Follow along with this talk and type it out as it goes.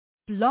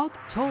Blog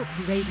Talk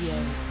Radio.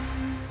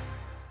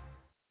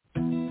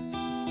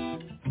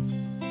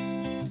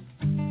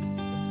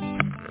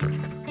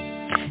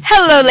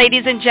 Hello,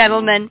 ladies and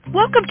gentlemen.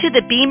 Welcome to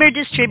the BEMER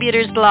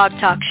Distributors Blog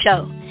Talk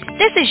Show.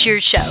 This is your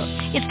show.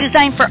 It's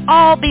designed for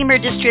all BEMER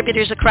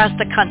distributors across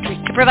the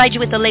country to provide you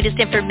with the latest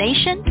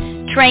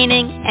information,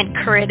 training, and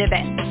current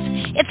events.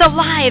 It's a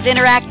live,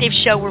 interactive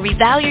show where we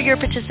value your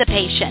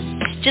participation.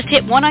 Just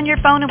hit 1 on your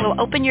phone and we'll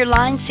open your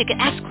lines so you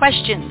can ask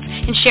questions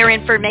and share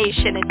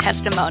information and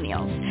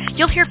testimonials.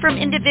 You'll hear from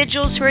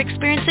individuals who are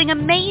experiencing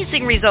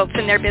amazing results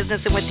in their business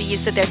and with the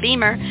use of their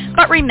BEMER.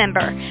 But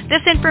remember,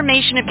 this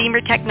information of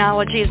BEMER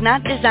technology is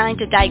not designed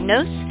to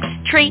diagnose,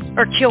 treat,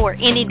 or cure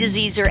any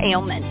disease or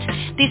ailment.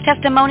 These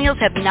testimonials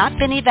have not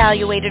been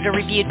evaluated or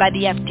reviewed by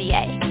the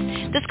FDA.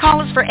 This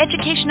call is for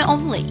education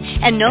only,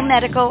 and no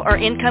medical or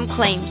income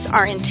claims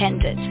are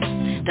intended.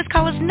 This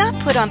call is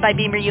not put on by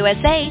BEMER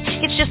USA.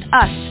 It's just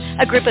us,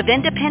 a group of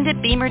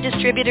independent BEMER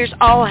distributors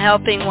all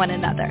helping one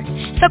another.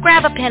 So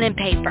grab a pen and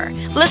paper,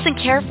 listen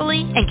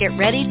carefully, and get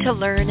ready to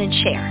learn and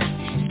share.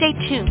 Stay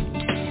tuned.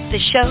 The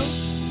show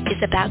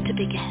is about to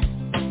begin.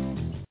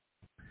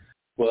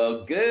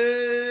 Well,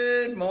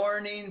 good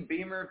morning,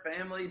 BEMER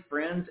family,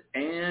 friends,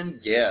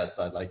 and guests.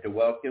 I'd like to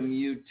welcome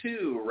you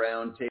to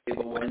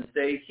Roundtable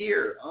Wednesday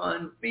here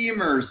on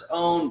BEMER's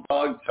own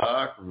Blog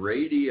Talk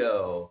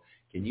Radio.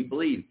 Can you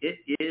believe it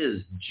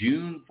is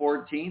June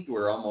 14th?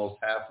 We're almost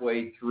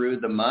halfway through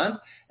the month,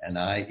 and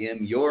I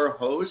am your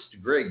host,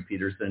 Greg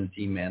Petersen,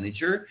 team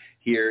manager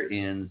here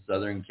in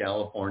Southern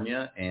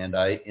California, and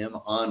I am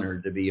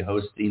honored to be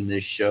hosting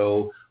this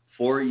show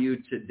for you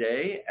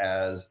today.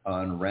 As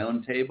on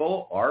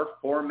Roundtable, our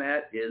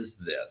format is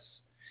this.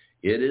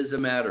 It is a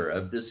matter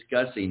of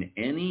discussing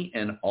any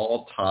and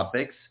all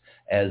topics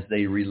as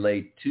they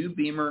relate to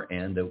BEMER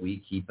and that we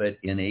keep it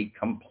in a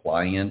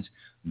compliant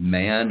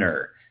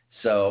manner.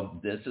 So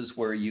this is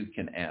where you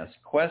can ask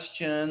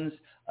questions.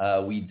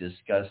 We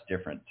discuss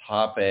different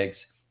topics.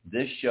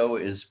 This show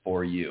is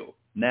for you.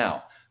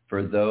 Now,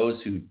 for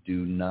those who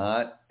do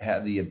not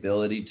have the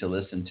ability to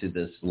listen to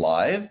this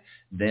live,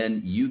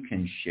 then you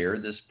can share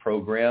this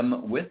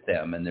program with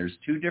them. And there's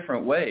 2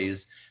 different ways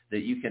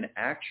that you can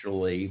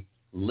actually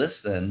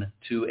listen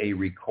to a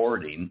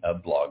recording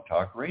of Blog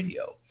Talk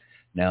Radio.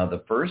 Now,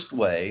 the first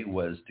way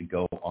was to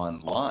go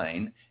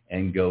online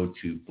and go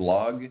to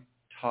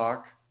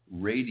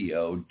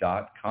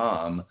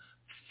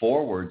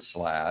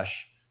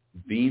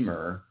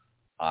blogtalkradio.com/BEMER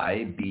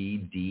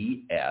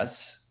IBDS.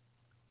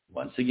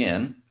 Once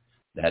again,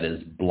 that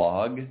is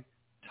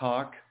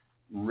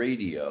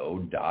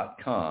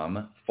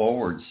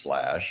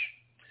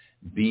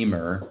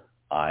blogtalkradio.com/BEMER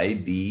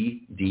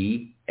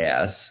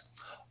IBDS,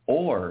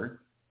 or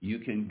you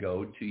can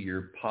go to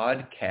your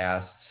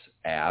podcasts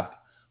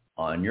app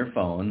on your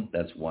phone.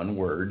 That's one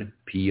word,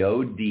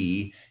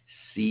 PODCASTS.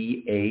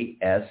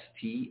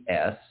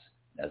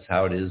 That's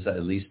how it is,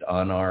 at least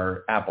on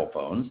our Apple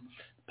phones.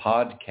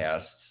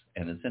 Podcasts,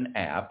 and it's an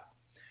app.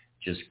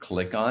 Just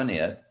click on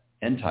it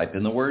and type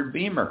in the word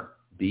BEMER,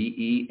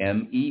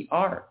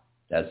 BEMER.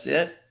 That's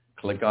it.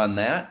 Click on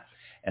that,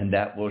 and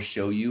that will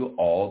show you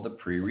all the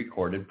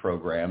pre-recorded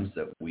programs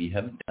that we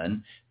have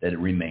done that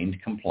remained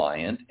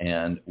compliant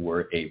and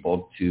were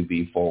able to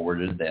be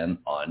forwarded then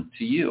on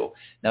to you.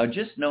 Now,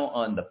 just know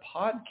on the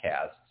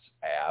Podcasts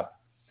app,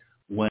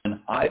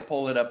 when I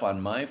pull it up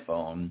on my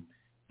phone,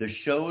 the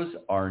shows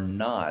are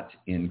not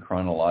in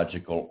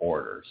chronological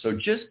order. So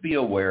just be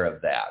aware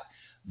of that.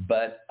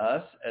 But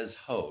us as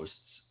hosts,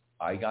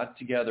 I got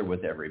together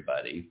with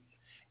everybody,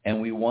 and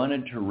we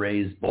wanted to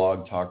raise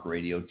Blog Talk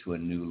Radio to a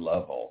new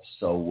level.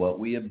 So what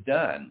we have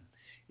done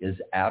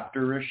is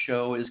after a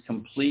show is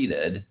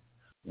completed,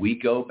 we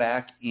go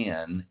back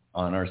in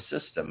on our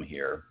system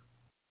here,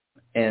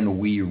 and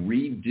we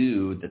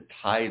redo the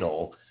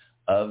title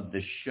of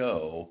the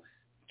show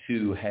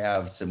to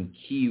have some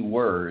key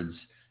words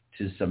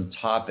to some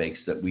topics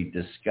that we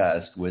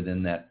discussed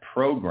within that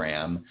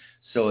program.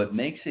 So it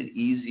makes it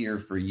easier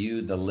for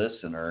you, the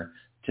listener,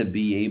 to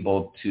be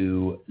able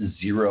to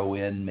zero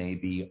in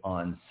maybe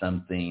on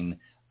something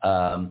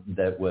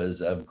that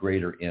was of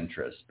greater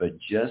interest. But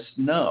just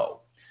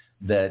know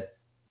that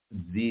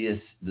the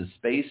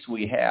space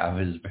we have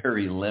is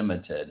very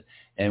limited,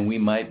 and we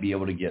might be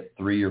able to get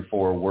 3 or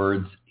 4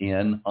 words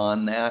in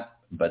on that,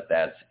 but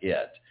that's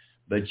it.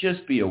 But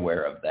just be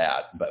aware of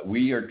that. But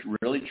we are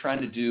really trying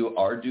to do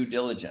our due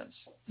diligence.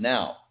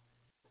 Now,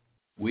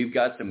 we've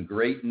got some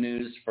great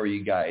news for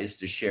you guys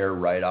to share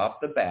right off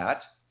the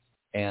bat.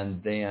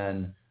 And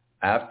then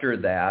after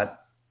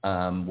that,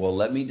 well,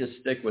 let me just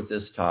stick with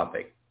this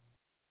topic.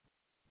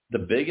 The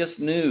biggest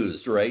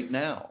news right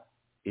now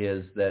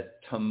is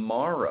that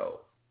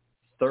tomorrow,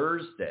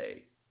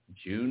 Thursday,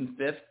 June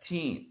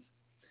 15th,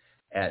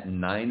 at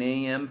 9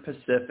 a.m.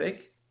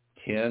 Pacific,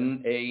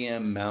 10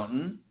 a.m.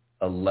 Mountain,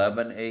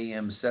 11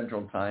 a.m.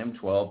 Central Time,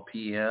 12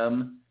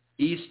 p.m.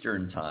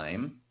 Eastern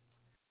Time,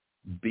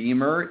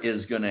 BEMER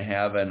is going to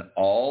have an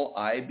all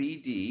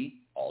IBD,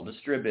 all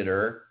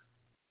distributor,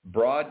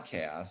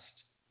 broadcast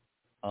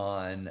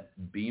on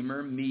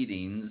BEMER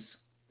Meetings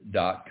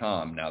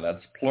Family.com. Now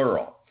that's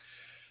plural.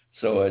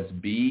 So it's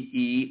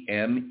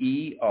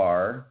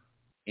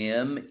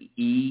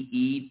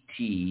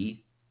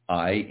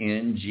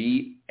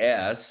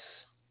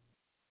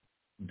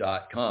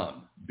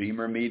BEMERMeetings.com,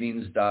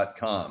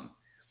 BEMERmeetings.com.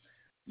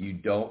 You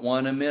don't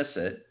want to miss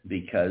it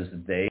because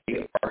they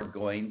are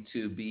going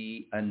to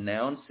be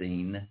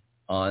announcing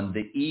on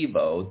the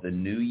EVO, the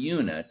new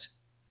unit,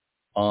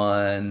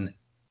 on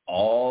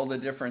all the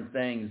different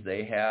things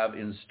they have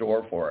in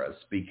store for us,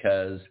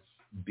 because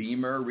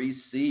BEMER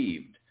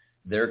received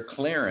their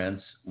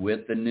clearance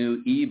with the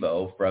new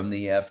EVO from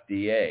the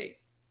FDA.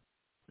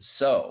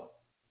 So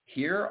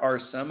here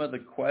are some of the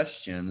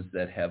questions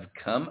that have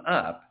come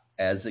up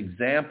as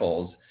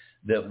examples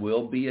that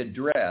will be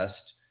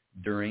addressed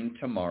during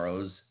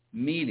tomorrow's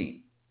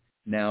meeting.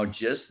 Now,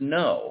 just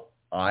know,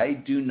 I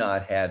do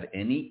not have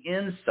any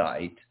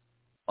insight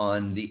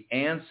on the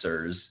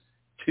answers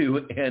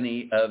to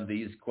any of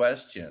these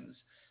questions.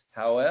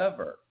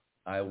 However,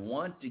 I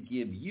want to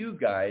give you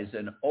guys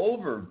an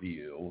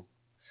overview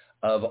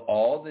of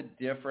all the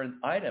different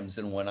items.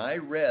 And when I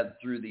read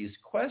through these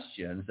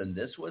questions, and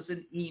this was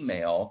an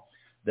email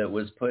that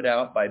was put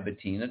out by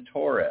Bettina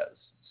Torres.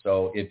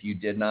 So if you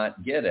did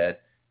not get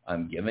it,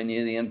 I'm giving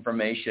you the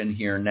information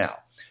here now.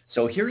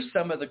 So here's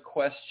some of the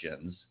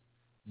questions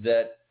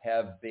that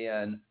have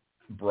been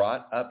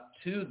brought up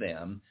to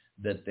them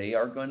that they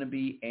are going to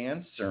be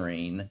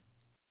answering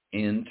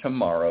in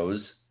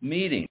tomorrow's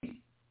meeting.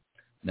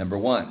 Number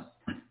one,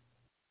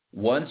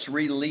 once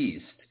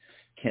released,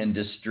 can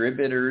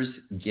distributors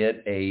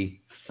get a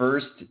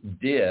first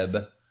dib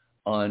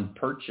on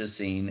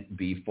purchasing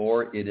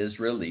before it is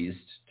released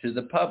to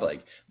the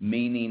public?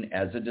 Meaning,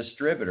 as a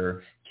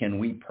distributor, can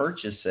we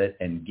purchase it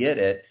and get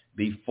it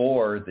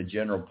before the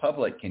general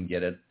public can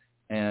get it?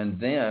 And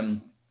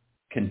then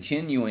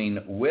continuing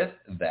with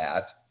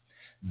that,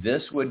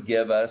 this would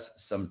give us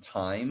some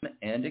time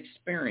and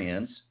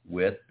experience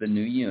with the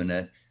new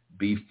unit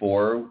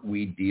before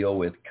we deal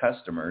with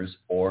customers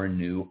or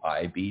new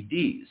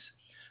IBDs.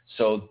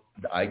 So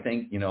I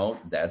think,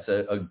 that's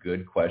a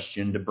good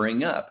question to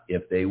bring up,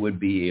 if they would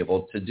be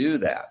able to do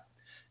that.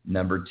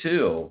 Number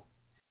two,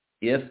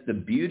 if the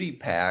beauty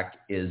pack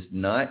is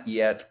not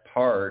yet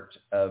part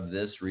of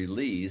this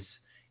release,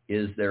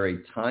 is there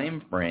a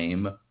time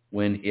frame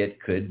when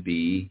it could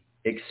be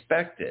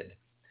expected?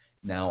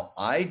 Now,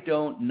 I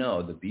don't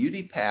know. The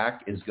beauty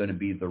pack is going to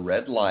be the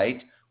red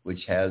light,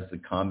 which has the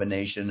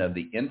combination of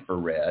the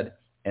infrared,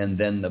 and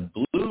then the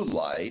blue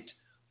light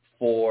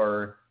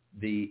for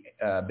the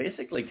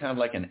basically kind of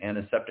like an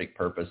antiseptic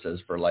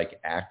purposes for like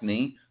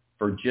acne,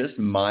 for just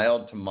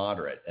mild to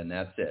moderate, and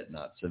that's it,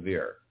 not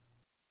severe.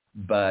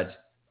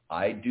 But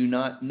I do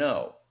not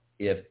know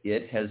if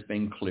it has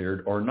been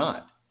cleared or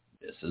not.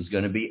 This is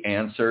going to be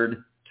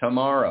answered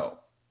tomorrow.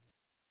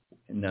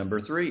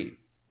 Number three,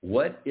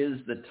 what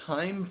is the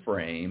time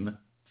frame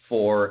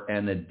for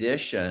an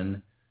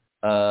addition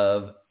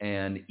of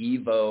an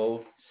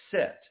EVO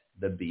sit,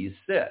 the B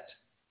sit?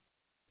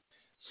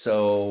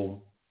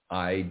 So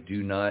I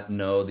do not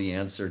know the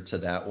answer to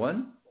that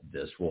one.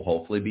 This will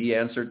hopefully be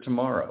answered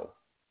tomorrow.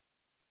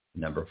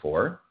 Number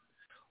four,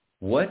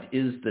 what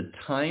is the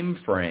time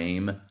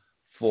frame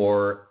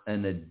for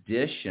an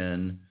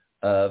addition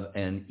of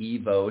an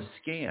EVO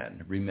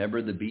scan?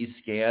 Remember the B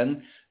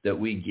scan that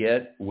we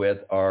get with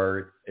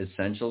our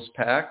Essentials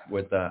pack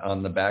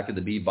on the back of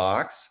the B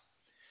box?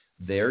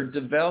 They're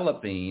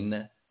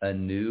developing a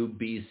new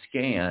B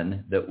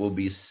scan that will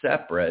be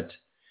separate,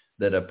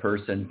 that a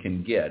person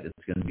can get.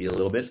 It's going to be a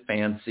little bit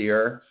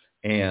fancier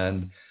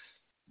and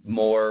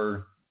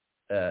more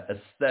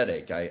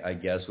aesthetic, I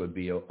guess would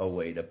be a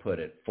way to put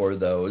it, for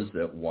those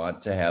that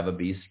want to have a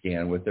B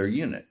scan with their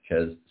unit,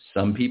 because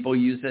some people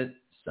use it,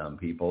 some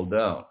people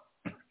don't.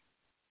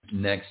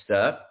 Next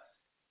up,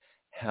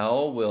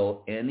 how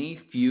will any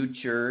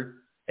future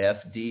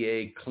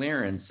FDA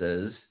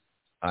clearances,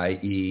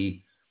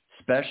 i.e.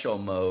 special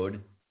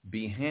mode,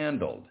 be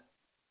handled?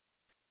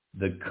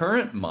 The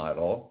current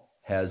model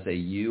has a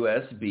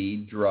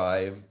USB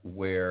drive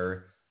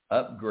where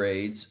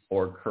upgrades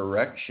or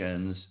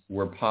corrections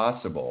were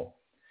possible.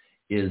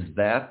 Is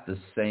that the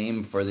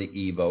same for the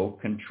EVO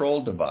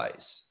control device?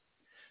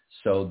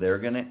 So they're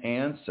going to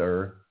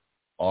answer,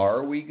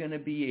 are we going to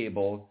be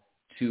able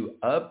to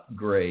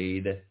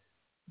upgrade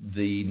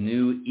the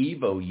new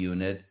EVO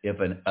unit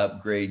if an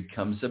upgrade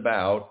comes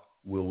about?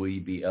 Will we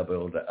be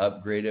able to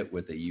upgrade it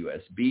with a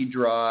USB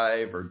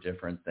drive or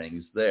different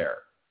things there?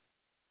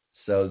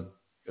 So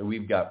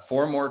we've got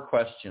four more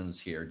questions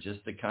here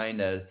just to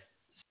kind of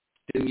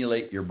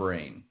stimulate your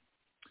brain.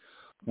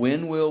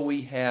 When will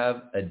we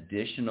have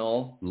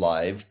additional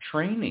live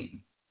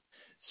training?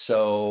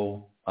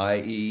 So,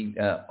 i.e.,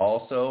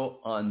 also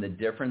on the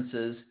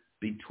differences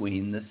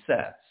between the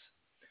sets.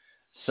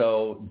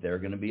 So they're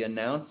going to be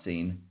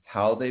announcing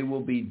how they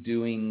will be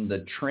doing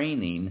the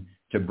training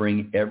to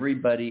bring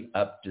everybody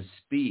up to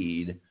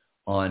speed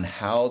on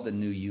how the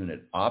new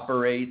unit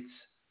operates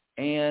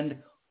and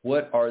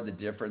what are the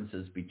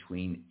differences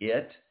between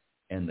it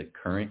and the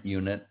current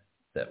unit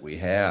that we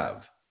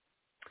have.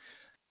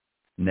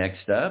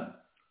 Next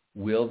up,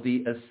 will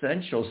the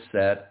essential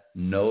set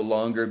no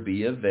longer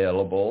be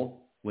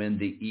available when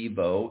the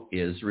EVO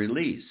is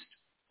released?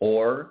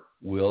 Or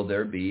will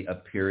there be a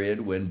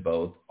period when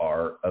both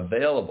are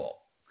available?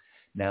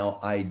 Now,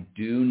 I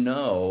do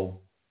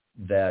know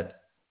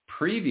that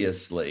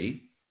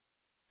previously,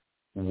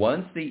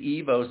 once the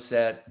EVO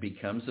set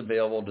becomes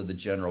available to the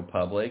general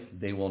public,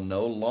 they will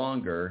no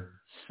longer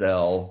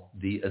sell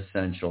the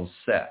essential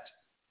set.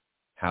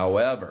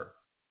 However,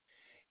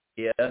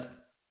 if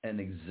an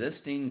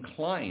existing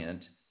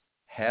client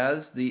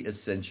has the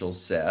essential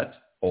set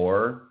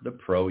or the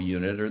Pro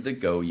unit or the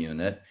Go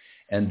unit,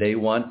 and they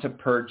want to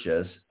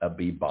purchase a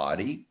B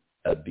body,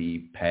 a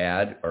B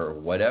pad, or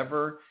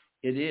whatever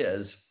it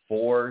is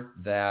for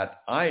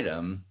that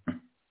item,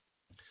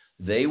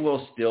 they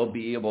will still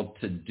be able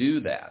to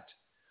do that.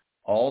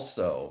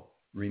 Also,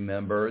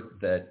 remember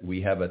that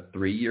we have a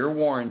 3-year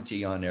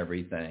warranty on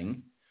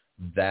everything.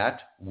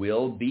 That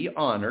will be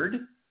honored.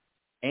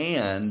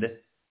 And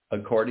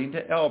according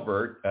to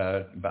Albert,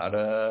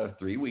 about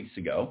 3 weeks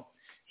ago,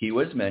 he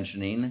was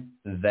mentioning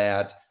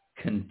that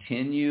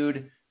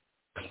continued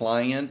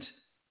client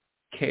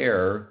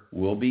care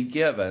will be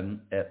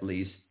given at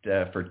least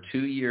for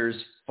 2 years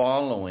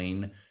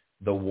following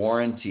the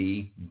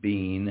warranty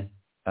being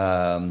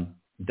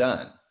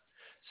done.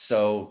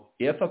 So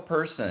if a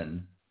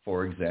person,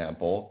 for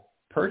example,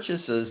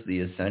 purchases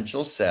the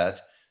essential set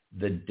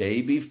the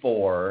day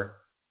before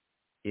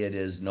it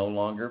is no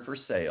longer for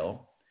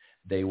sale,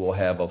 they will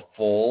have a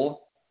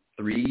full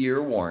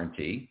 3-year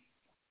warranty,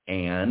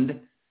 and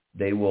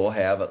they will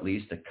have at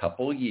least a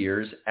couple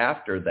years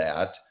after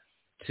that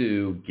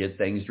to get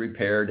things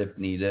repaired if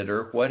needed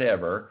or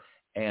whatever.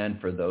 And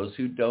for those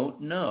who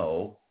don't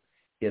know,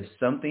 if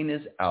something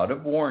is out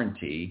of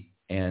warranty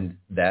and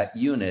that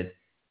unit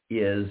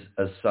is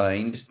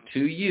assigned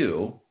to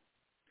you,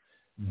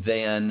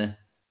 then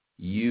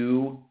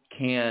you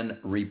can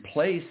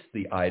replace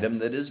the item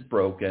that is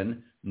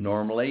broken.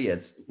 Normally,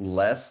 it's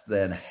less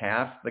than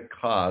half the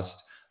cost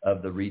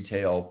of the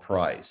retail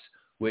price,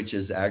 which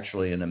is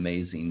actually an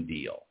amazing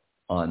deal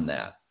on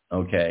that,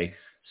 okay?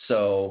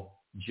 So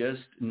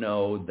just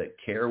know that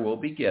care will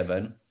be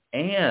given,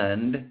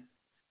 and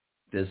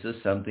this is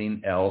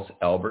something else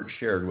Albert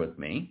shared with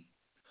me,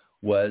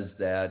 was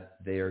that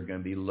they are going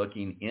to be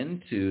looking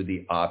into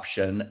the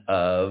option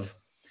of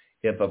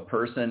if a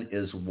person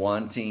is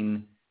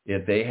wanting,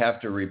 if they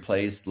have to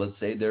replace, let's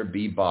say, their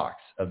B box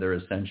of their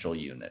essential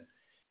unit,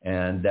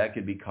 and that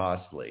could be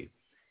costly,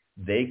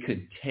 they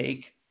could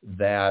take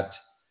that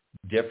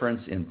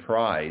difference in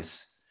price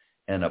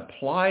and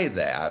apply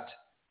that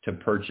to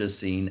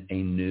purchasing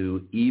a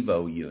new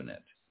EVO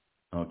unit,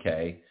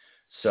 okay?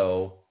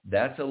 So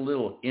that's a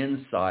little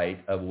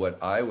insight of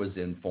what I was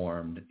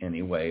informed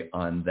anyway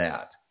on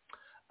that.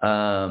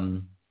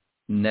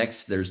 Next,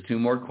 there's 2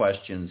 more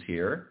questions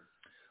here.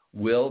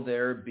 Will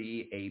there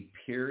be a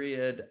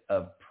period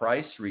of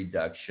price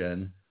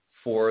reduction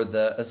for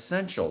the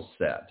essential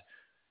set?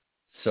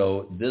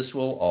 So this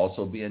will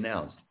also be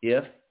announced,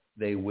 if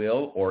they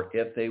will or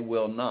if they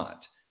will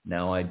not.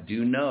 Now, I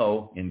do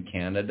know in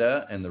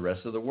Canada and the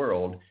rest of the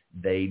world,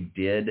 they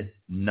did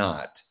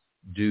not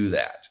do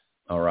that,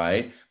 all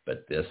right?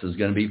 But this is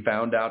going to be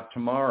found out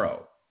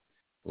tomorrow.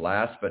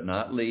 Last but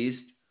not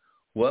least,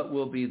 what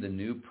will be the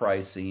new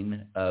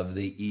pricing of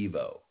the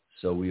EVO?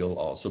 So we'll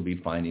also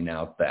be finding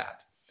out that.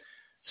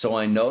 So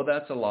I know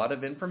that's a lot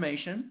of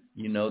information.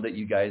 You know that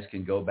you guys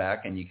can go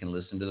back and you can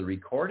listen to the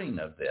recording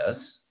of this.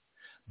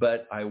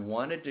 But I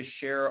wanted to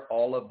share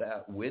all of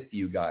that with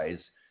you guys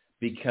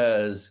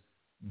because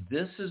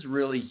this is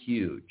really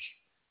huge.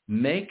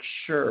 Make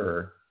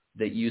sure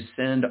that you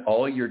send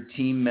all your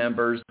team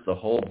members, the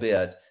whole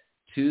bit,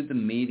 to the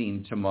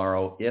meeting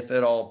tomorrow, if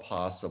at all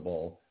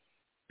possible,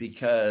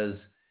 because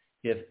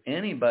if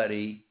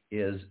anybody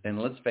is,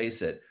 and let's face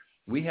it,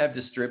 we have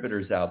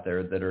distributors out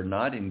there that are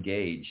not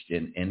engaged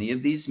in any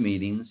of these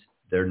meetings.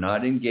 They're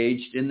not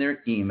engaged in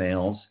their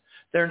emails.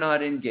 They're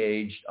not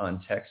engaged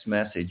on text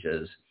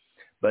messages.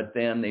 But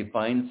then they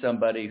find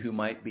somebody who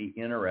might be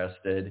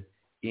interested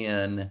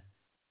in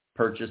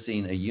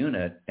purchasing a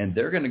unit, and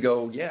they're going to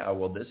go, yeah,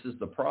 well, this is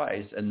the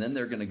price. And then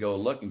they're going to go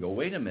look and go,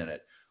 wait a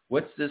minute,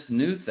 what's this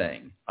new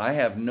thing? I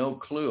have no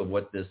clue of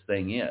what this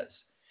thing is.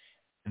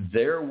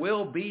 There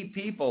will be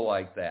people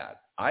like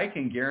that. I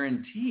can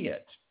guarantee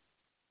it.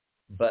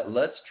 But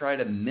let's try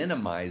to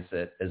minimize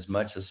it as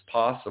much as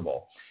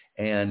possible.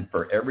 And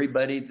for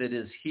everybody that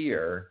is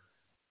here,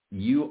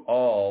 you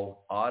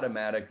all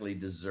automatically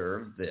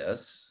deserve this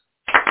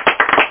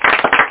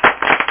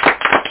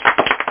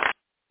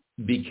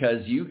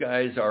because you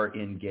guys are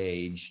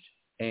engaged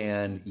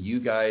and you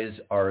guys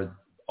are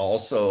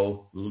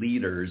also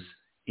leaders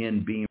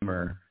in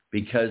BEMER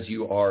because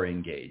you are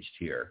engaged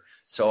here.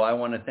 So I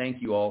want to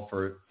thank you all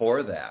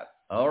for that.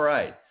 All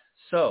right.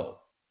 So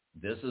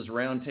this is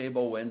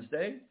Roundtable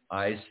Wednesday.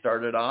 I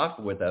started off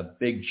with a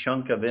big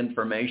chunk of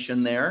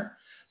information there.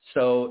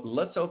 So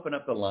let's open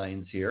up the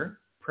lines here.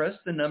 Press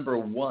the number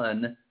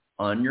 1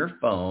 on your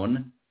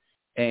phone.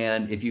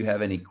 And if you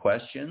have any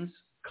questions,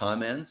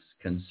 comments,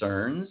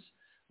 concerns,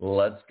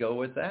 let's go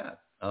with that.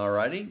 All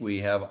righty. We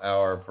have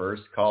our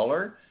first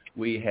caller.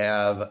 We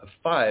have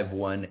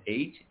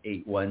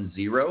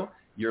 518-810.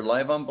 You're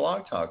live on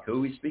Blog Talk. Who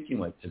are we speaking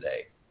with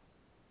today?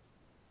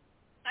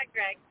 Hi,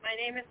 Greg. My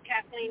name is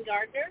Kathleen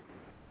Gardner.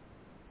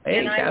 Hey,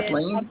 and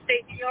Kathleen. I'm in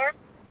upstate New York.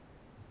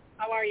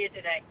 How are you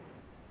today?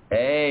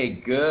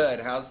 Hey, good.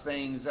 How's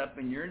things up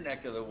in your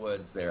neck of the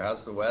woods there? How's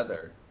the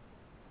weather?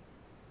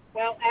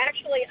 Well,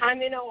 actually,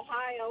 I'm in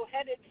Ohio,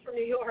 headed for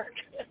New York.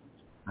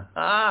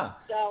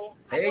 So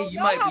hey, you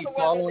might be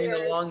following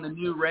along the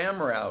new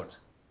Ram route.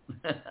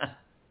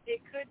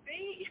 It could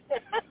be.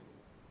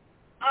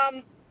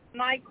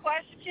 My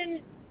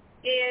question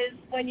is,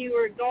 when you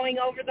were going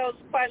over those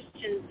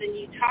questions and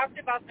you talked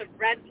about the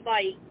red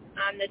light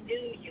on the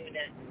new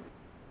unit,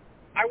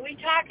 are we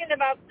talking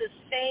about the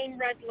same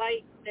red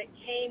light that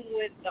came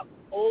with the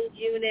old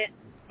unit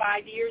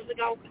 5 years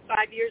ago?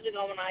 5 years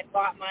ago when I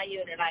bought my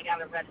unit, I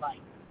got a red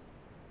light.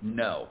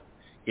 No.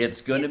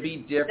 It's going to be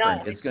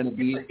different. It's going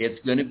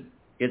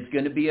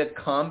to be a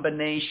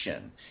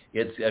combination.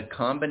 It's a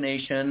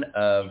combination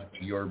of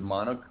your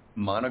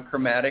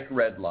monochromatic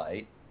red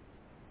light,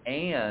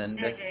 and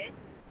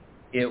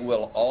it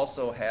will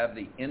also have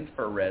the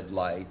infrared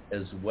light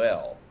as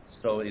well,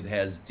 so it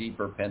has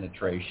deeper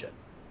penetration.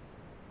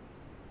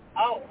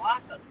 Oh,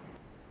 awesome.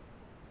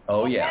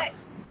 Oh, okay. Yeah.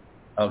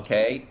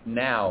 Okay.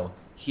 Now,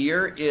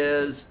 here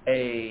is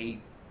a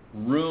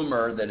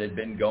rumor that had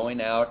been going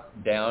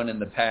down in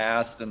the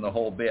past and the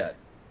whole bit.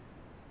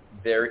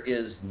 There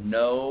is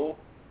no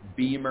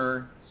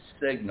BEMER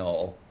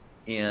signal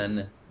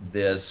in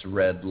this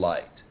red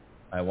light.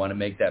 I want to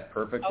make that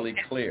perfectly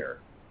clear.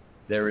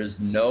 There is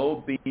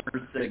no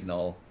BEMER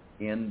signal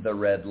in the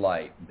red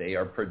light. They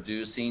are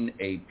producing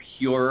a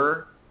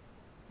pure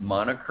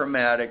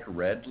monochromatic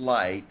red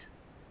light,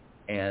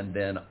 and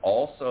then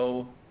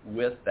also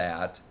with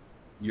that,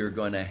 you're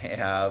going to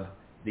have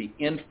the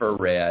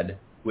infrared,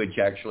 which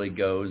actually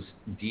goes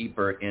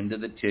deeper into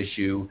the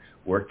tissue,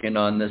 working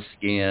on the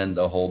skin,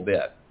 the whole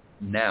bit.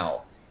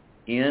 Now,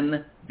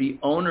 in the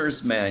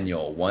owner's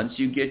manual, once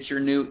you get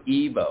your new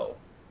EVO,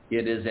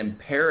 it is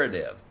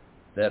imperative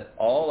that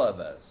all of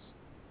us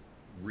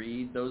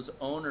read those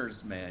owner's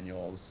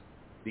manuals,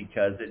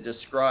 because it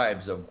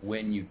describes of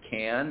when you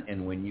can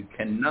and when you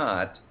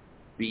cannot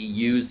be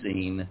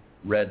using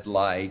red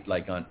light,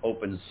 like on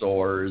open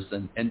sores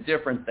and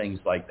different things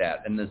like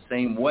that. In the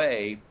same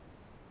way,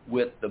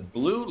 with the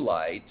blue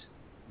light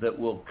that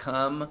will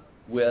come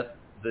with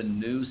the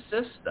new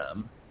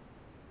system,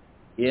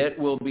 it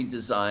will be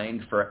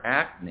designed for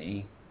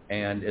acne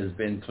and has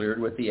been cleared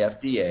with the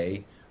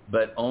FDA,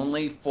 but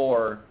only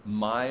for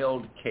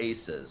mild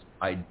cases.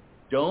 I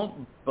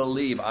don't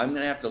believe, I'm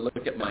going to have to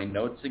look at my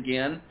notes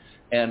again,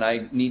 and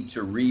I need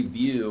to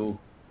review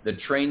the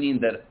training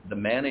that the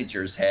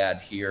managers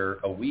had here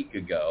a week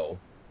ago,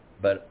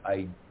 but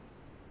I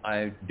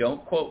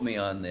don't quote me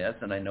on this,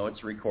 and I know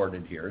it's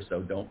recorded here,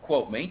 so don't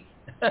quote me,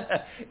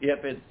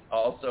 if it's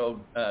also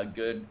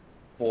good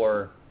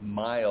for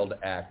mild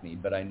acne.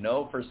 But I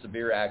know for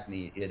severe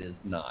acne, it is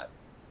not.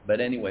 But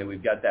anyway,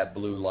 we've got that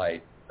blue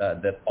light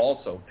that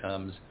also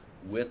comes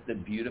with the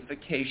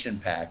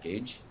beautification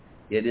package.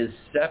 It is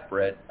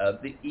separate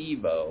of the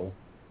EVO,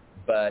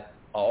 but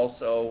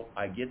also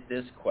I get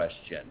this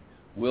question: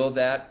 will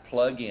that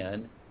plug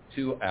in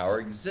to our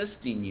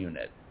existing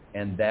unit?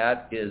 And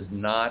that is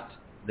not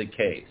the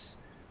case.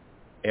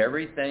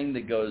 Everything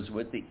that goes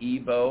with the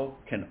EVO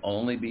can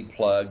only be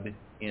plugged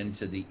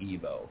into the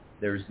EVO.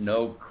 There's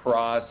no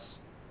cross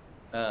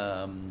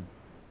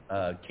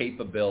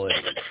capability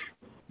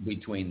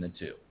between the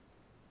two.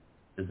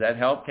 Does that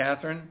help,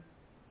 Kathleen?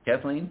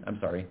 I'm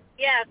sorry.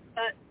 Yes,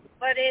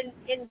 but in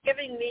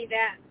giving me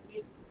that,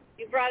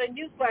 you brought a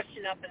new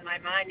question up in my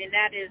mind, and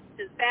that is,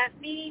 does that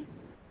mean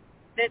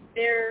that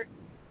there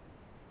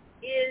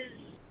is,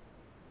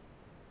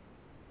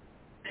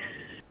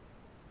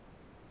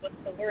 what's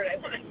the word I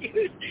want to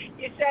use?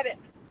 You said it.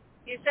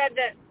 You said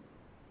that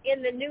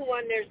in the new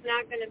one there's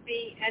not going to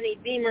be any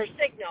BEMER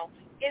signal.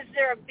 Is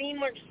there a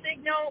BEMER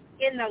signal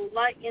in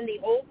the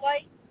old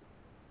light?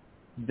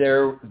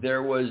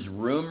 There was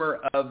rumor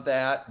of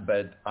that,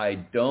 but I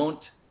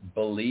don't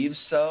believe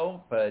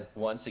so. But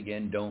once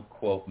again, don't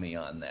quote me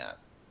on that.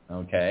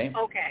 Okay?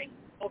 Okay.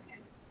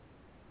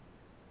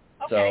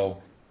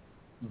 So,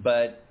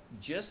 but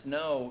just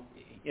know,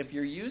 if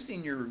you're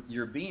using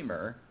your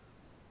BEMER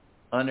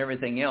on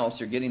everything else,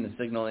 you're getting the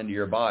signal into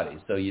your body,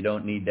 so you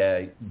don't need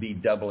to be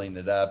doubling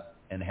it up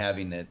and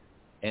having it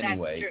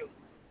anyway. That's true.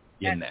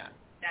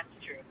 That's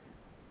true.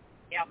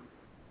 Yep.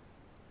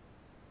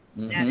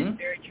 Mm-hmm. That is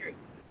very true.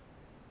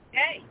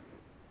 Okay.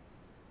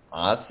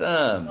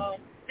 Awesome. Well,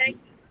 thank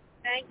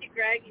you,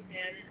 Greg, and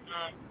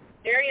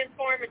very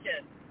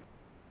informative.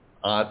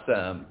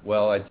 Awesome.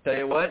 Well, I tell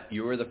you what,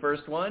 you were the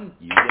first one.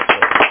 You get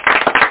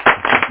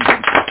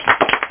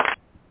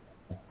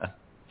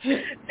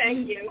it.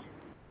 Thank you.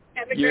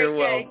 Have a You're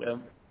great day.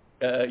 welcome.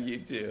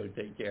 You too.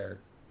 Take care.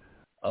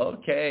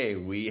 Okay,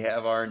 we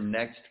have our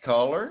next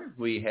caller.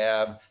 We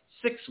have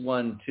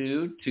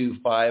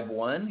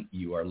 612-251.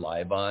 You are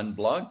live on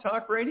Blog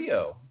Talk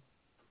Radio.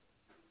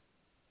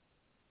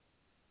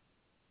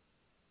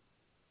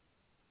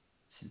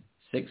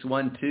 Six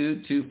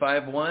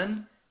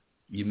 612-251.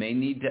 You may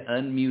need to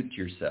unmute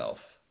yourself.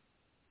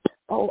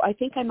 Oh, I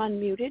think I'm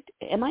unmuted.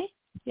 Am I?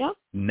 Yeah?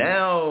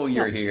 Now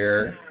you're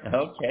here.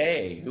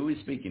 Okay. Who are we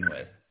speaking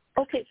with?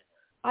 Okay.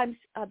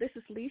 This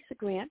is Lisa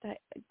Grant.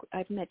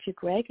 I've met you,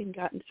 Greg, and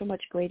gotten so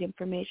much great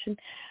information.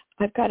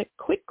 I've got a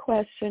quick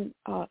question.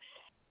 Do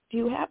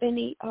you have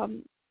any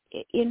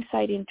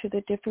insight into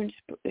the difference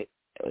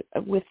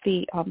with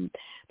the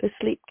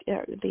sleep,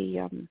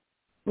 the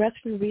rest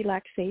and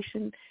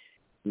relaxation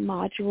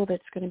module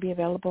that's going to be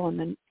available on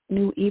the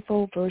new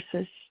EVO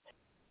versus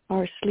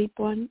our sleep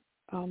one?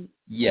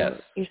 Yes.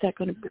 Is that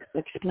going to be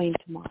explained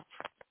tomorrow?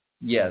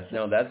 Yes.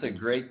 No, that's a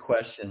great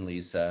question,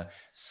 Lisa.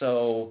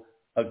 So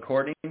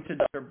according to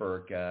Dr.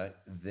 Burka,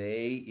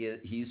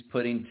 he's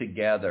putting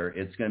together,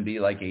 it's going to be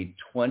like a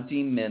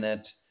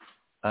 20-minute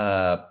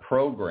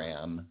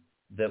program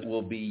that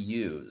will be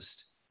used.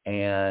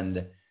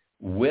 And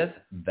with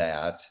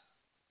that,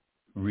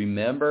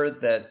 remember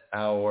that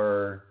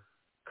our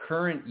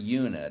current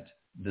unit,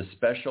 the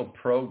special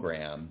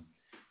program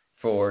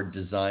for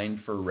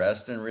Designed for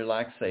Rest and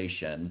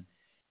Relaxation,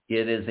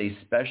 it is a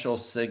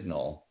special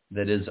signal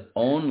that is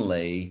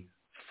only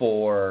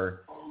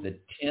for the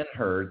 10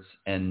 hertz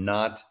and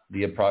not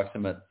the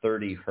approximate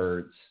 30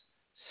 hertz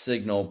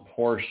signal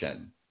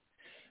portion.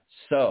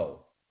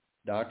 So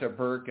Dr.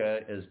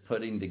 Burka is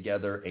putting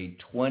together a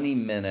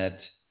 20-minute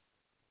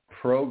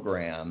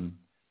program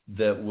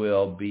that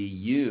will be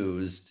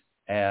used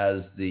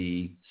as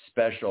the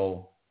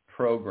special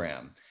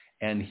program.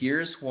 And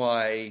here's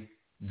why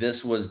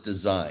this was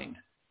designed.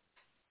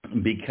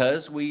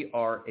 Because we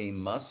are a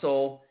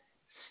muscle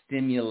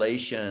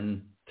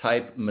stimulation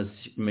type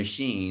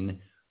machine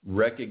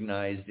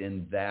recognized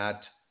in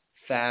that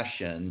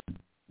fashion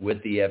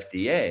with the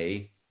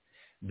FDA,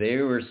 they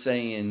were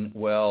saying,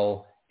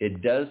 well,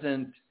 it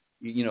doesn't,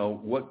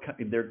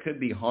 there could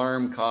be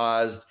harm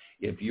caused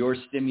if you're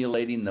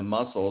stimulating the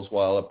muscles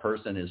while a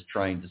person is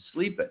trying to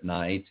sleep at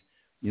night.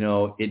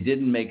 It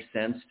didn't make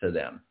sense to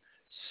them.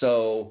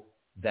 So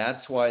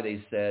that's why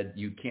they said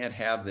you can't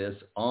have this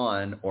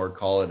on or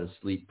call it a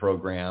sleep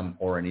program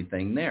or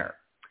anything there.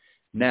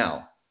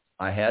 Now,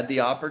 I had the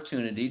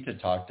opportunity to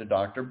talk to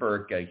Dr.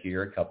 Burka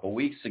here a couple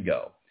weeks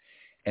ago,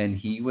 and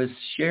he was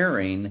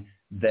sharing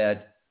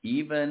that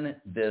even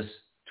this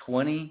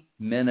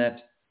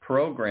 20-minute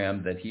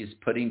program that he's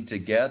putting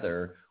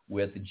together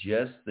with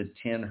just the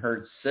 10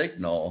 hertz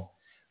signal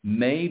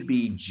may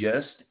be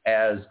just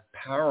as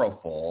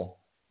powerful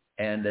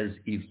and as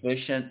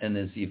efficient and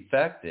as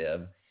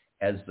effective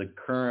as the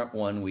current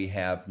one we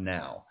have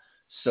now.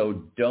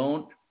 So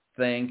don't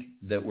think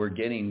that we're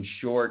getting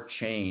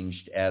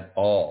shortchanged at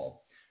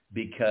all,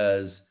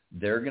 because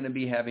they're going to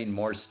be having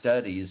more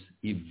studies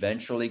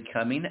eventually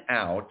coming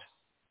out.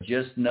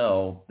 Just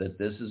know that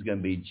this is going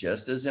to be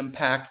just as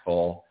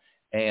impactful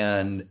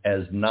and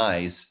as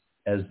nice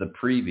as the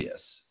previous.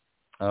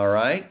 All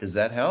right? Does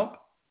that help?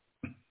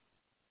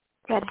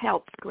 That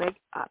helps, Greg.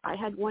 I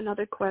had one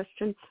other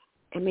question,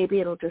 and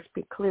maybe it'll just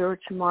be clearer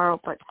tomorrow,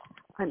 but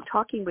I'm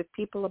talking with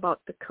people about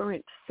the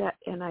current set,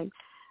 and I'm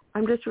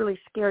just really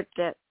scared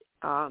that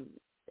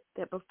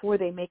that before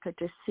they make a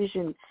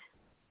decision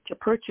to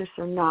purchase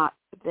or not,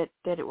 that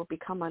it will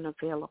become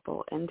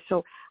unavailable. And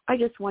so I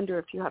just wonder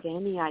if you have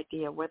any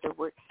idea whether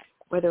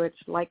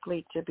it's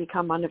likely to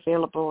become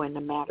unavailable in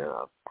a matter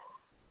of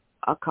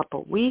a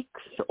couple weeks,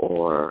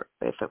 or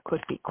if it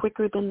could be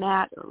quicker than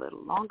that or a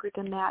little longer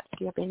than that.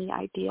 Do you have any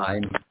idea?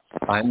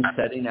 I'm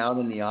setting out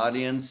in the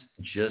audience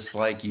just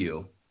like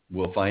you.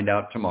 We'll find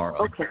out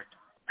tomorrow.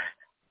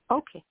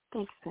 Okay.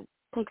 Thanks, then.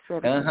 Thanks for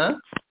everything.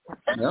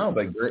 No,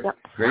 but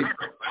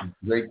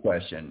great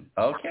question.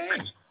 Okay.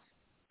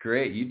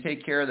 Great. You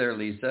take care there,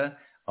 Lisa.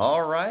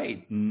 All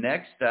right.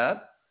 Next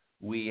up,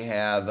 we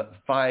have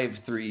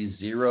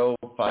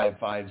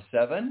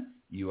 530-557.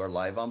 You are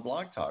live on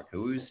Blog Talk.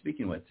 Who are you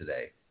speaking with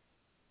today?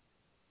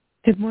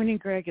 Good morning,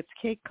 Greg. It's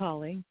Kate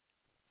calling.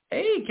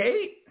 Hey,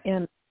 Kate.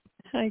 And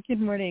hi,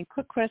 good morning.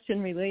 Quick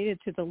question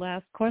related to the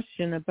last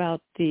question about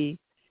the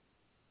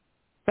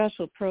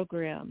special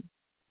program.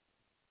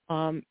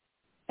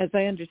 As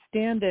I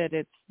understand it,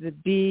 it's the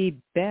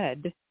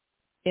B-BED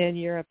in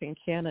Europe and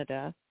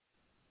Canada.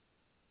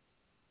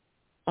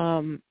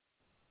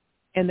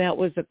 And that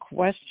was a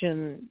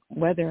question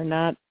whether or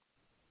not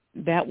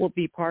that will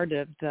be part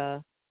of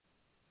the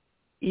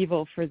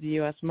EVO for the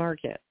U.S.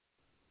 market.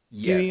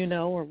 Yes. Do you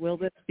know, or will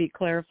this be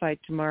clarified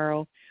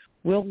tomorrow?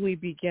 Will we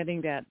be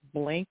getting that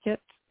blanket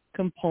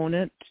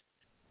component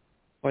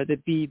or the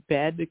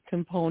B-BED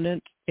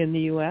component in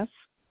the U.S.?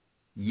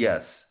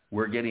 Yes.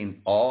 We're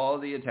getting all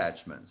the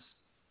attachments.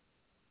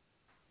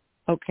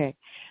 Okay.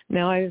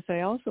 Now, as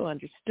I also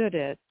understood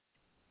it,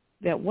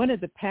 that one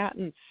of the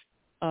patents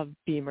of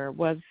BEMER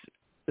was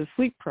the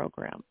sleep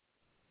program,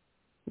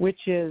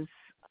 which is,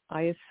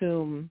 I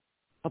assume,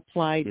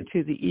 applied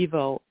to the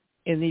EVO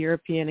in the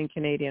European and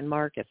Canadian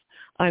markets.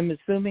 I'm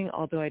assuming,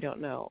 although I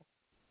don't know.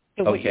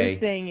 So what you're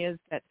saying is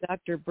that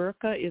Dr.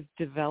 Burka is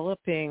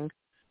developing,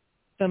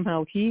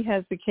 somehow he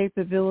has the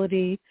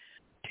capability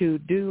to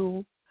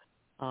do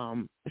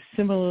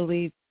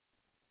similarly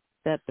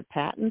that the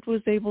patent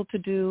was able to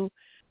do,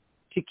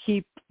 to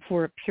keep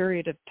for a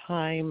period of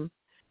time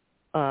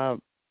a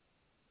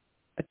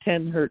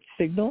 10 hertz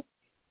signal?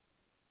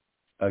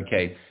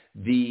 Okay.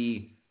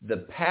 The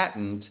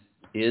patent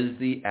is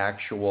the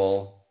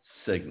actual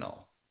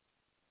signal,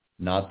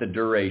 not the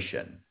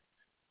duration,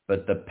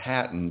 but the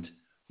patent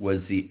was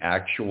the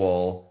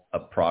actual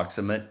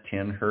approximate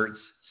 10 hertz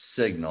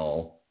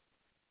signal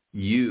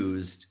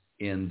used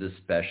in the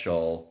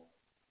special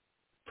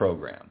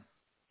program.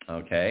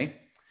 Okay?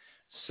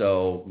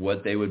 So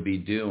what they would be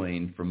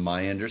doing, from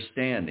my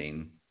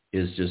understanding,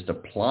 is just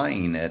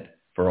applying it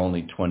for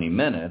only 20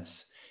 minutes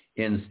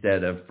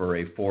instead of for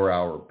a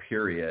 4-hour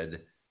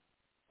period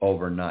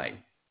overnight.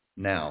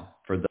 Now,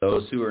 for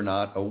those who are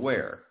not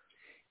aware,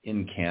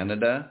 in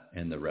Canada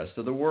and the rest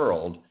of the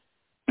world,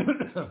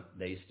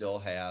 they still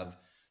have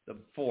the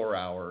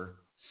 4-hour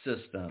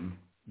system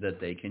that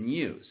they can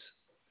use.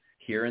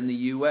 Here in the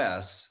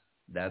U.S.,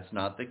 that's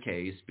not the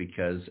case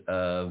because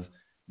of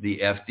the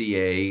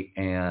FDA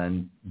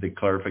and the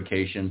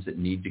clarifications that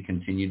need to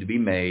continue to be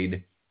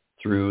made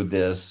through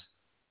this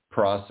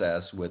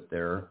process with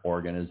their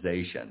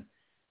organization.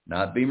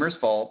 Not BEMER's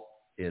fault.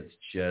 It's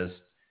just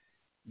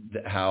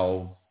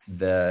how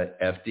the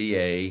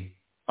FDA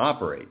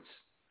operates.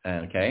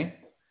 Okay?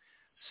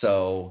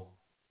 So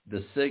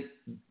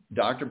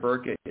Dr.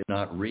 Burka is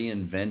not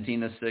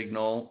reinventing a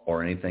signal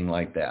or anything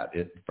like that.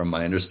 From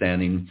my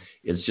understanding,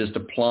 it's just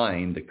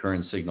applying the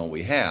current signal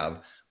we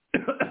have,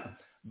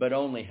 but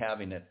only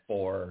having it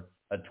for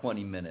a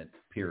 20-minute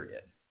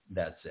period.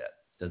 That's it.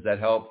 Does that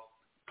help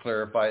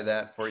clarify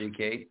that for you,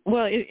 Kate?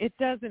 Well, it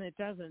does and it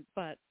doesn't,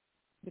 but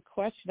the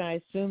question,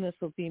 I assume this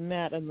will be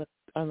met on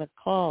the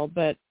call,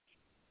 but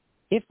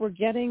if we're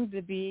getting the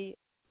bee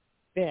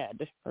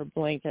bed or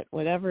blanket,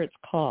 whatever it's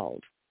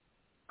called.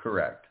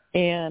 Correct.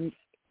 And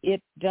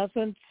it does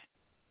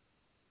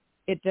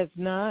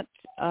not,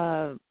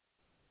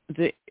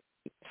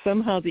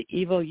 somehow the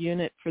EVO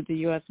unit for the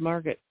U.S.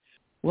 market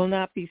will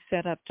not be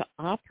set up to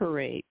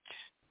operate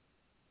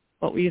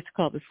what we used to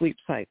call the sleep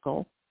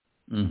cycle.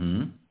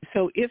 Mm-hmm.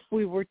 So if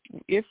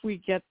we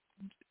get,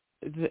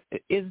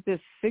 is this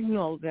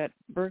signal that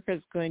Burka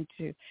is going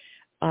to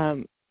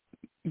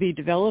be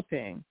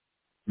developing?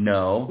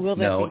 No,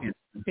 it's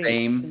the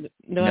same.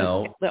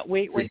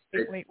 Wait,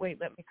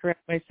 let me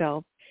correct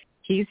myself.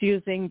 He's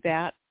using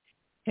that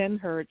 10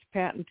 hertz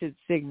patented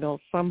signal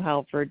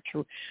somehow for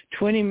a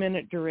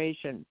 20-minute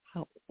duration.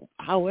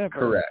 However,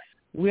 correct.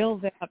 Will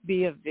that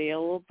be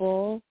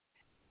available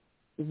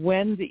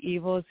when the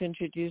EVO is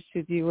introduced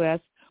to the U.S.,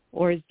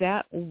 or is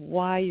that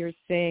why you're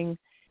saying,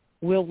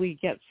 will we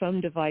get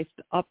some device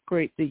to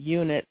upgrade the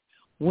unit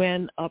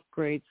when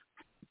upgrades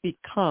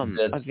become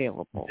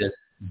available?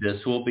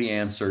 This will be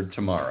answered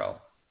tomorrow.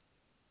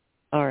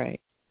 All right.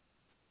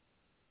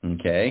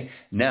 Okay.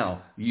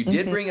 Now, you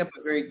did bring up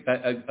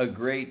a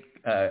great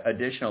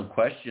additional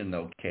question,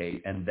 though,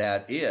 Kate, and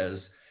that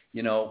is,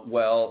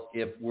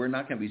 if we're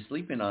not going to be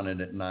sleeping on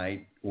it at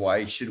night,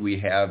 why should we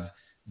have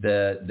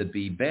the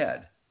bee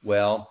bed?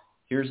 Well,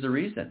 here's the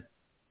reason.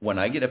 When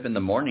I get up in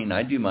the morning,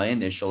 I do my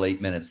initial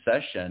 8-minute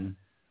session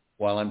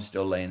while I'm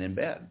still laying in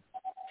bed.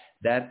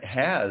 That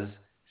has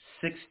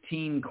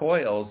 16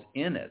 coils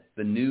in it,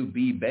 the new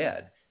bee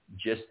bed,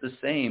 just the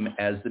same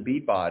as the bee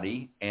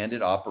body, and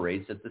it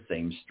operates at the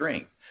same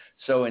strength.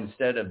 So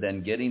instead of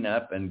then getting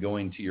up and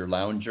going to your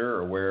lounger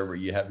or wherever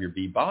you have your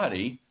bee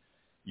body,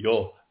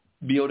 you'll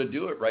be able to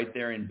do it right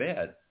there in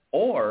bed.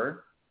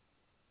 Or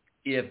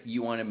if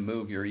you want to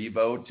move your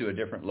EVO to a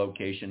different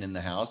location in the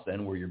house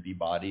than where your bee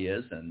body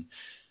is and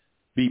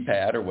bee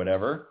pad or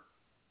whatever,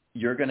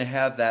 you're going to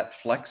have that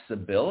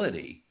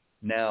flexibility.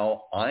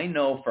 Now, I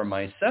know for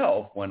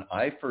myself, when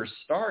I first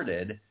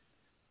started,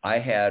 I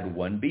had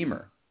one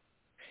BEMER,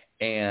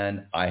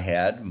 and I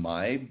had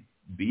my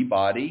bee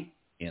body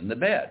in the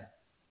bed,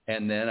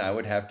 and then I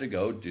would have to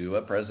go do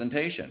a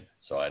presentation.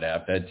 So I'd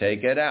have to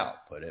take it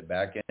out, put it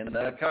back in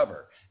the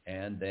cover,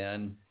 and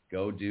then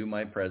go do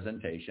my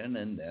presentation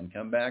and then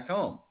come back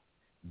home.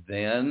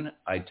 Then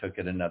I took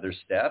it another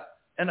step,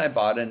 and I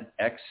bought an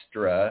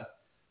extra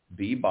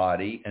bee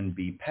body and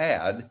bee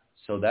pad,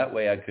 so that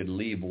way I could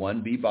leave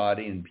one bee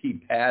body and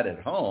bee pad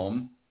at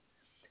home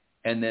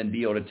and then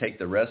be able to take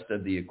the rest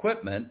of the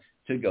equipment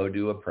to go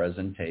do a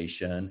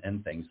presentation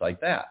and things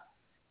like that.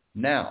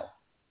 Now,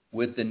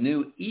 with the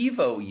new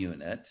EVO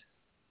unit,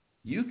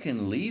 you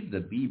can leave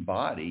the bee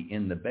body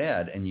in the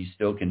bed and you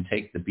still can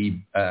take the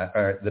bee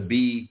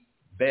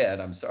bed.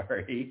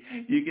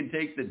 You can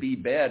take the bee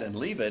bed and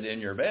leave it in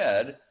your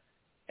bed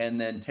and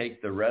then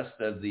take the rest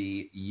of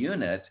the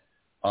unit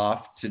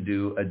off to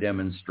do a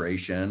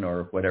demonstration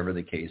or whatever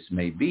the case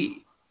may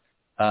be.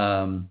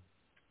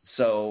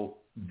 So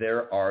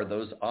there are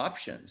those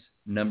options.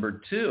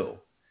 Number two,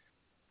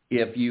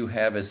 if you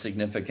have a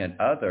significant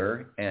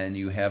other and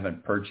you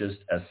haven't purchased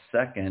a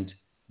second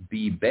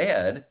B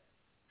bed,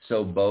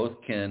 so both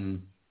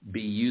can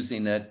be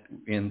using it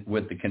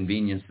with the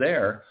convenience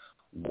there,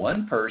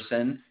 one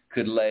person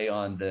could lay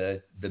on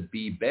the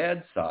B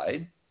bed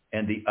side,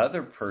 and the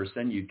other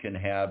person, you can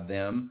have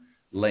them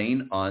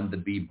laying on the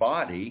B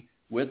body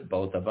with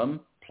both of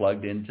them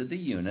plugged into the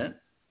unit.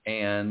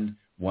 And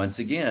once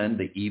again,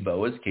 the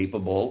EVO is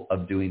capable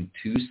of doing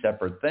two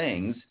separate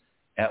things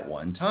at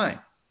one time.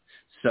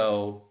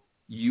 So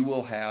you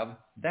will have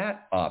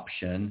that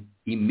option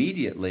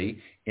immediately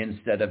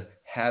instead of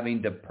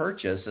having to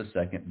purchase a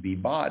second B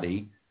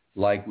body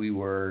like we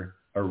were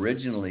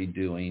originally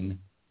doing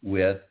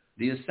with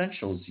the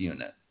Essentials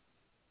unit.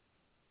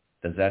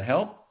 Does that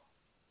help?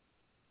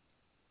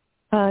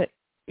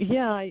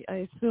 Yeah,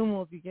 I assume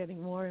we'll be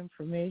getting more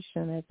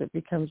information as it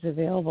becomes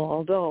available,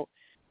 although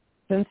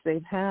since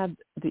they've had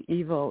the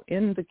EVO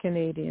in the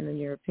Canadian and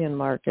European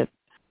market,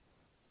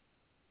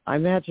 I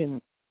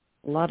imagine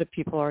a lot of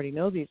people already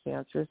know these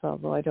answers,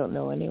 although I don't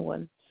know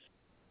anyone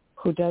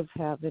who does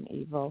have an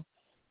EVO.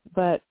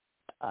 But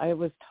I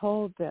was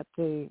told that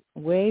the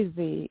way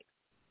the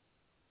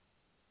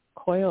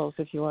coils,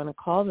 if you want to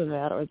call them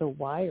that, or the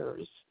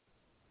wires,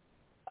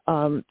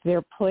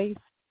 they're placed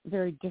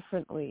very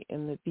differently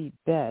in the B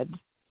bed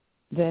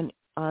than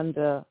on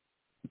the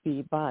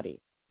B body.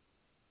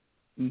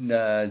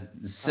 So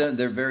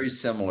they're very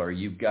similar.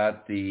 You've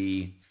got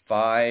the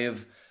 5.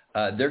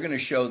 They're going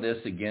to show this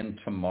again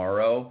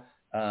tomorrow.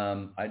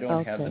 I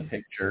don't have the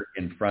picture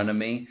in front of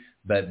me,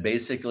 but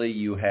basically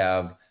you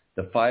have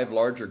the 5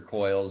 larger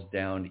coils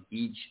down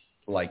each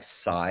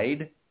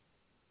side,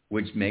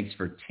 which makes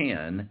for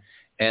 10,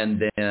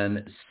 and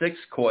then 6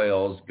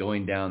 coils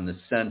going down the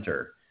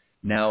center.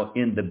 Now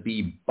in the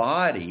B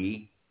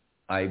body,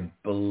 I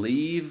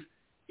believe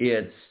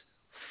it's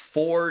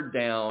 4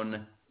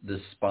 down the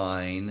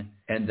spine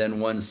and then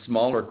 1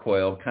 smaller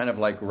coil, kind of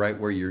like right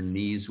where your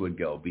knees would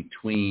go,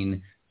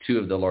 between 2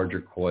 of the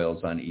larger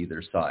coils on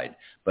either side.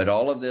 But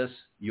all of this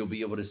you'll be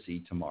able to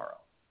see tomorrow.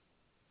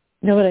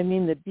 No, but I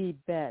mean the B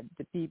bed,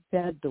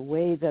 the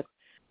way that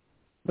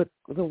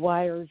the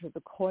wires or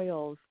the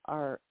coils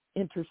are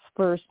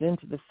interspersed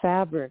into the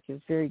fabric is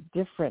very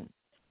different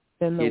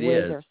than the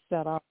way they're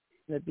set up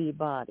in the B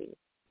body.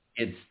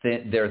 It's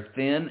they're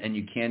thin, and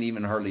you can't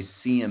even hardly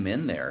see them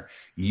in there.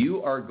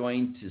 You are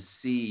going to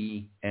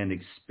see and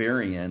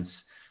experience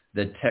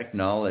the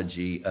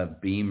technology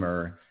of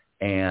BEMER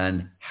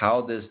and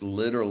how this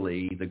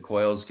literally, the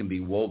coils can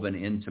be woven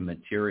into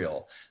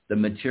material. The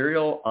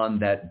material on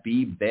that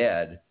B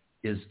bed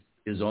is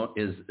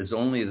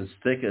only as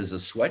thick as a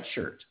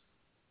sweatshirt.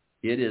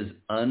 It is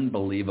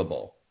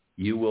unbelievable.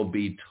 You will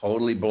be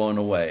totally blown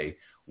away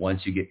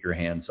once you get your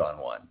hands on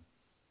one.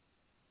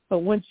 But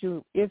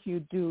if you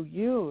do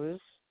use,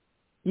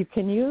 you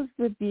can use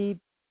the B.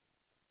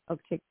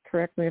 Okay,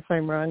 correct me if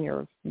I'm wrong,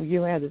 or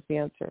you had this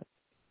answer.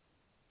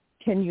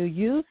 Can you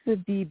use the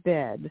B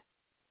bed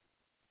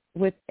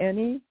with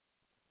any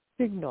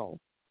signal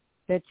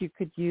that you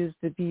could use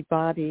the B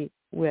body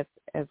with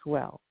as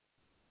well?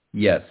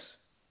 Yes.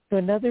 So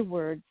in other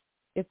words,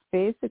 it's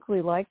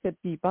basically like the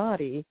B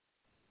body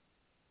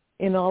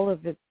in all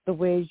of the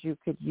ways you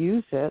could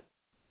use it,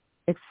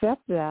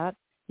 except that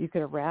you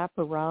could wrap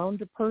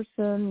around a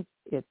person.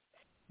 It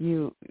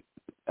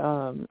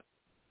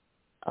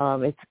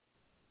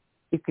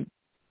could,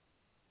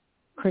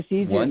 of course,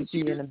 easier to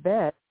be in a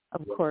bed,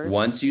 of course.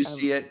 Once you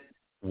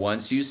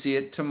see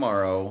it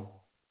tomorrow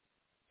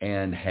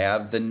and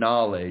have the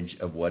knowledge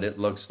of what it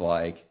looks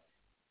like,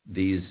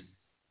 these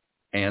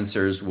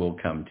answers will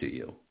come to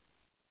you.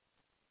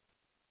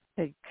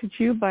 Okay. Could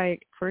you,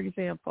 for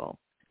example,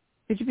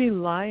 be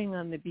lying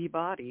on the B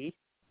body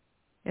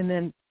and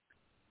then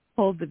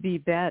hold the B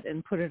bed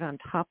and put it on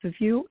top of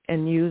you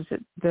and use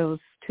those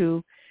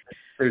two?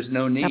 There's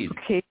no need.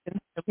 Applications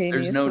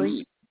There's no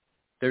need.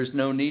 There's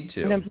no need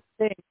to. And I'm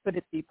saying, could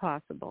it be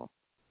possible?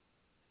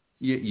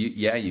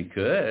 Yeah, you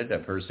could. A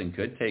person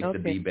could take the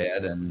B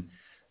bed and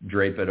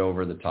drape it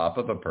over the top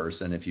of a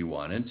person if you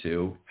wanted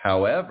to.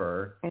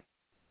 However,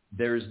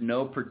 there's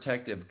no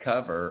protective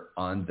cover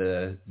on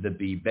the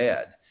B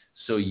bed.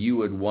 So you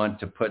would want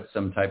to put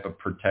some type of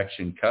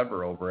protection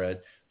cover over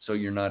it so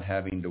you're not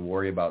having to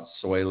worry about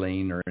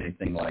soiling or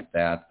anything like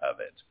that of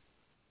it.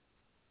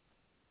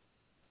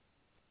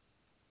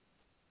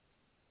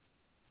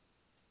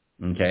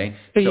 Okay.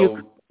 So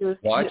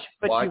watch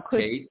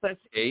Kate.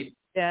 Kate,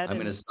 I'm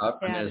going to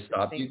stop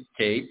you,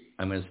 Kate.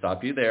 I'm going to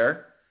stop you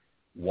there.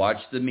 Watch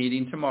the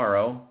meeting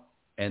tomorrow,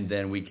 and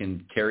then we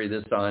can carry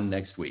this on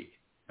next week.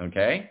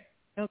 Okay?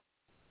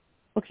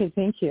 Okay,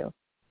 thank you.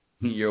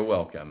 You're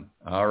welcome.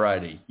 All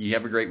righty. You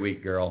have a great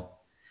week, girl.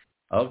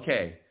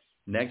 Okay.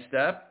 Next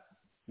up,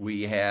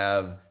 we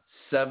have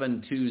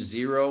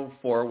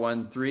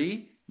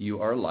 720-413.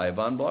 You are live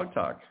on Blog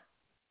Talk.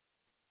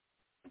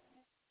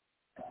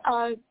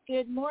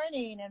 Good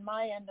morning in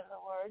my end of the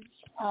words.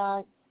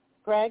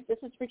 Greg, this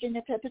is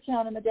Virginia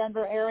Petersen in the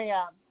Denver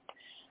area.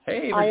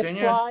 Hey,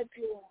 Virginia. I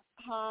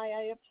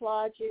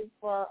applaud you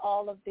for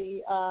all of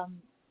the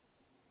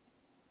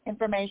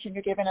information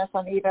you're giving us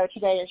on EVO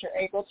today as you're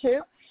able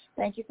to.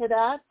 Thank you for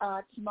that.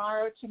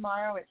 Tomorrow,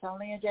 it's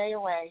only a day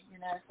away,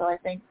 so I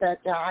think that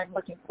I'm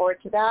looking forward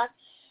to that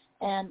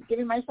and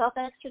giving myself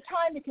extra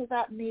time because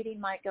that meeting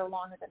might go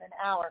longer than an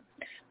hour.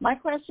 My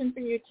question for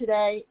you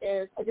today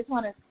is I just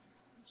want to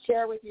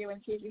share with you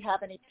and see if you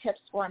have any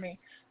tips for me.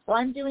 So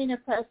I'm doing a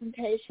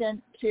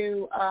presentation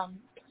to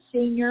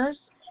seniors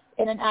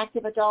in an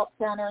active adult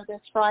center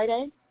this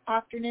Friday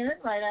afternoon,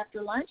 right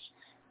after lunch.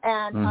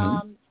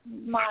 And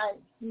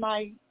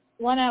my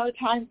 1 hour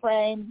time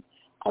frame,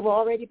 I will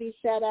already be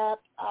set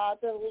up.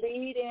 The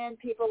lead-in,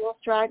 people will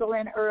straggle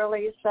in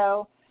early.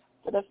 So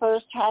for the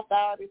first half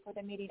hour before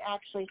the meeting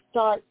actually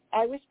starts,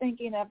 I was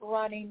thinking of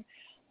running,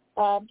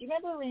 do you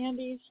remember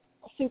Randy's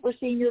super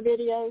senior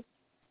videos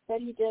that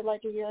he did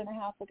like a year and a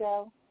half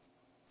ago?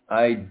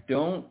 I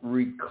don't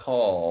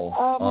recall.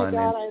 Oh, my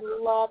God, I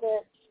love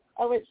it.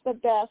 Oh, it's the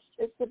best.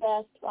 It's the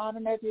best. I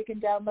don't know if you can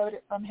download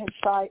it from his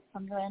site,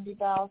 from Randy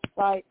Bell's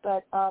site.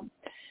 But,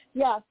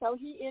 so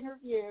he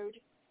interviewed.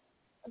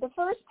 The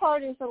first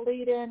part is a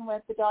lead-in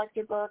with the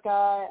Dr.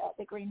 Burka,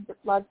 the green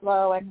blood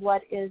flow, and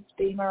what is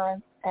BEMER,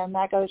 and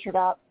that goes for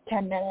about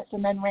 10 minutes.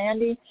 And then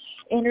Randy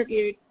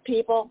interviewed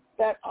people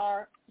that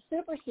are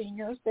super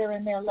seniors. They're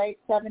in their late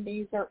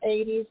 70s or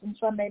 80s, and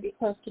some maybe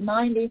close to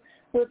 90,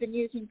 who have been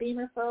using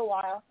BEMER for a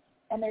while,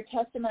 and their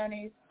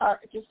testimonies are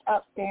just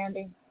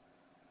outstanding.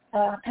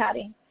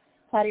 Patty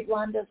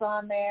Blunda's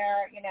on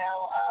there,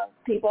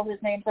 people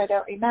whose names I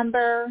don't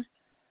remember,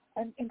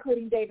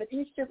 including David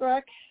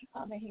Easterbrook,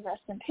 may he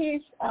rest in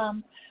peace,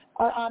 are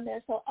on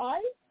there. So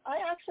I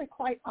actually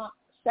quite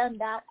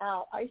send that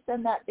out. I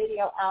send that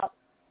video out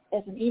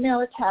as an email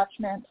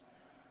attachment,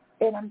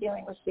 and I'm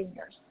dealing with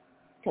seniors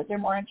because they're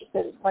more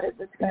interested in what is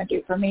this going to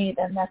do for me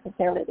than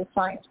necessarily the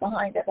science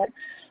behind it. But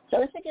so I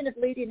was thinking of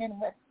leading in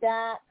with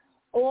that,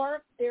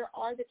 or there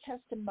are the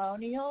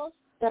testimonials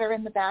that are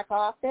in the back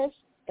office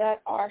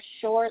that are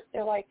short.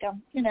 They're like, a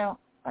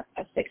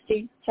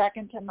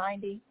 60-second to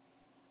 90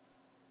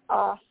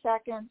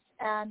 seconds,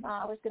 and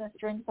I was going to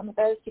string some of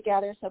those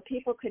together so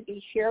people could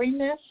be hearing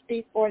this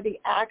before the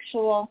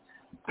actual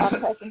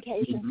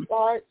presentation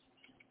starts.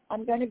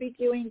 I'm going to be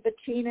doing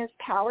Bettina's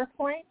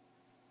PowerPoint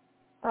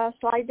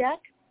slide deck,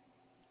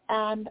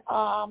 and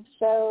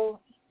so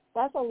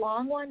that's a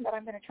long one, but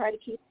I'm going to try to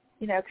keep,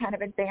 kind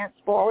of advance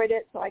forward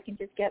it so I can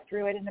just get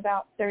through it in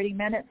about 30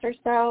 minutes or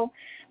so.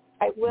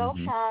 I will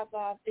have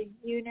the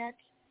unit,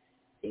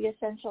 the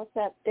essential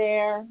set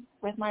there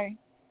with my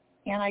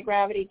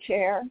anti-gravity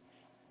chair,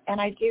 and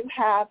I do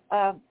have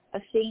a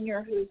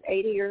senior who's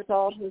 80 years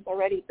old who's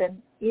already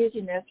been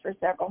using this for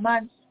several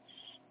months.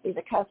 He's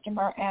a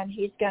customer, and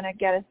he's going to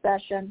get a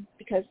session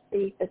because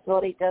the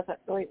facility doesn't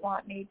really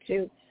want me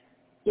to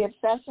give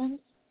sessions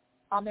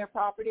on their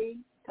property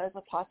because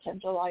of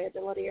potential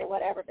liability or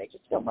whatever. They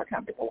just feel more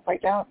comfortable if I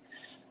don't.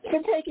 It's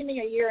been taking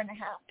me a year and a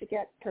half to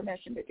get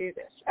permission to do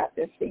this at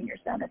this senior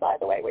center, by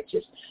the way, which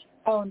is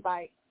owned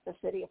by the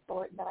city of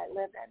Thornton that I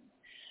live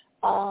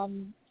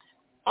in.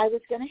 I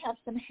was going to have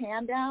some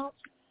handouts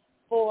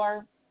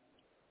for,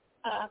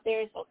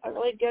 there's a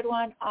really good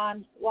one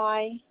on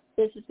why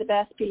this is the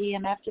best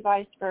PEMF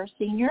device for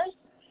seniors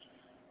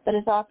that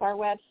is off our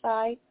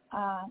website,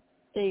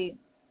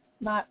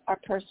 not our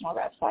personal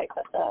website,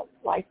 but the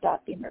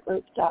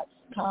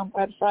life.bemergroup.com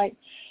website.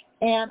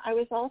 And I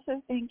was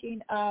also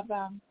thinking of,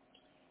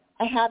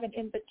 I have an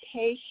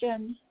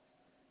invitation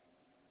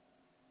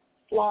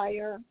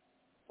flyer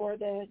for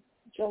the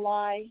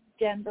July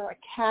Denver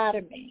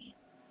Academy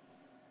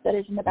that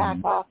is in the back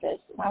office,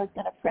 and I was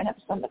going to print up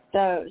some of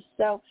those.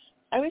 So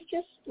I was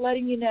just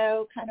letting you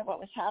know kind of what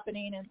was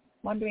happening and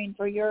wondering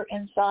for your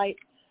insight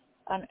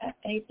on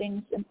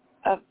anything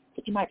that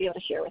you might be able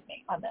to share with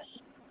me on this.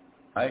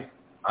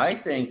 I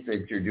think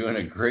that you're doing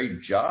a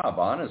great job,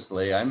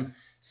 honestly. I'm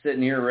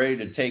sitting here ready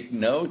to take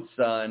notes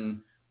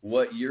on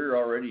what you're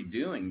already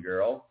doing,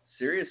 girl.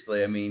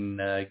 Seriously, I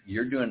mean,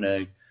 you're doing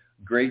a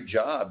great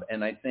job,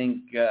 and I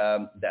think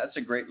that's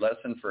a great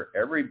lesson for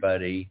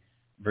everybody,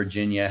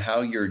 Virginia,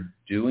 how you're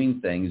doing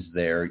things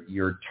there.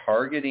 You're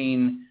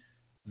targeting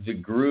the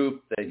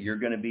group that you're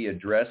going to be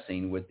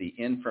addressing with the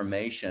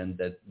information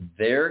that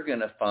they're going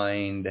to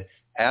find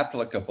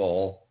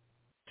applicable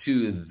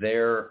to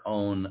their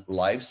own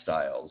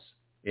lifestyles.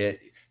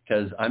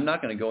 Because I'm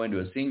not going to go into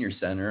a senior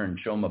center and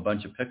show them a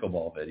bunch of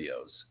pickleball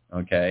videos,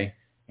 okay?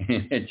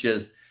 It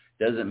just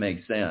doesn't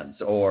make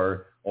sense.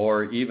 Or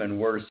even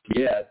worse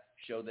yet,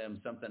 show them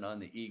something on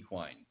the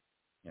equine.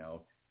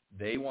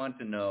 They want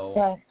to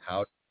know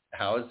how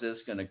is this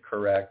going to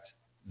correct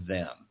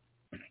them.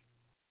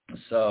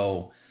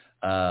 So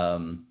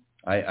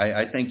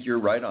I think you're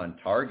right on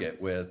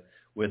target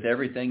with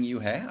everything you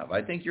have.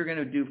 I think you're going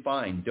to do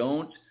fine.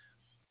 Don't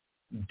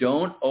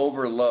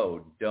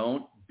overload.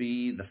 Don't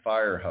be the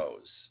fire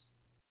hose.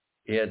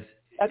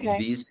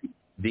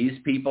 These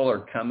people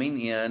are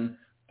coming in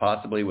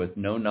possibly with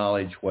no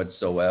knowledge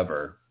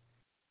whatsoever.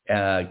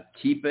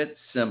 Keep it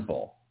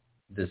simple.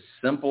 The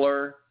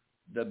simpler,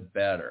 the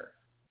better.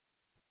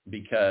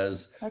 Because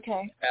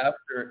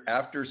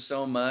after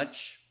so much,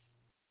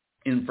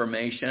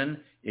 information,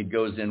 it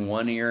goes in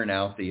one ear and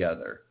out the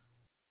other.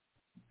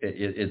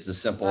 It's as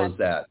simple as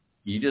that.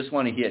 You just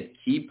want to hit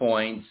key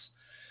points,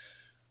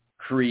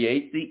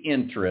 create the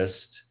interest,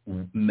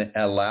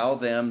 allow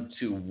them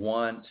to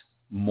want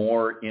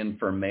more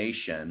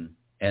information,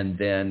 and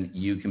then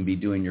you can be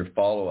doing your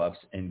follow-ups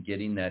and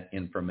getting that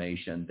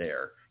information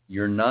there.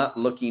 You're not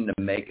looking to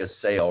make a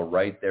sale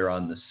right there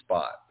on the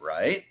spot,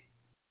 right?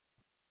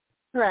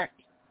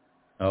 Correct.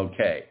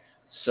 Okay.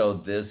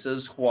 So this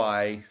is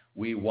why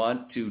we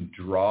want to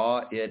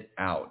draw it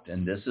out.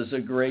 And this is a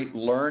great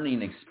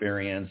learning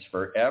experience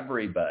for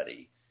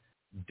everybody.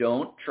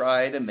 Don't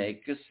try to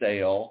make a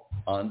sale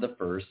on the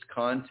first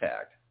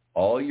contact.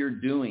 All you're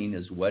doing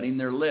is wetting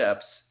their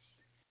lips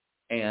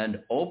and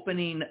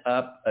opening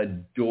up a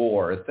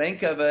door.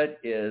 Think of it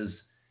as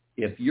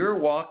if you're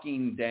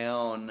walking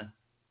down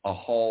a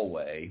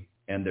hallway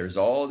and there's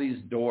all these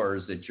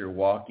doors that you're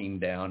walking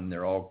down and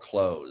they're all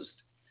closed.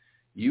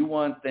 You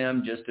want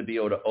them just to be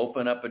able to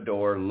open up a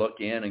door, look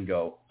in and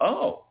go,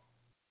 oh,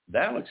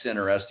 that looks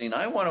interesting.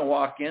 I want to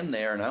walk in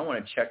there and I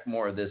want to check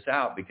more of this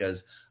out because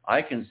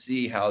I can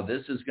see how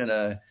this is going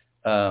to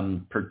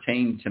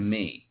pertain to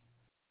me.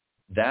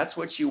 That's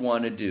what you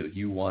want to do.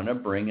 You want to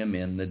bring them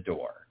in the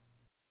door.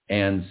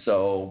 And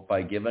so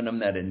by giving them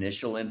that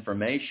initial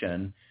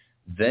information,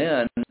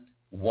 then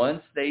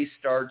once they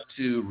start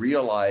to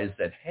realize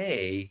that,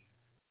 hey,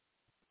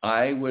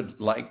 I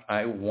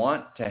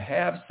want to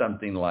have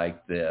something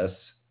like this,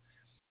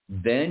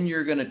 then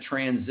you're going to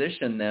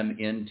transition them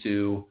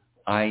into,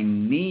 I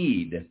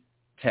need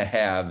to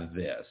have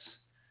this.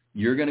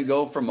 You're going to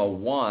go from a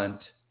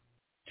want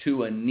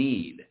to a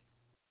need.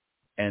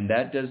 And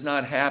that does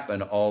not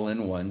happen all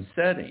in one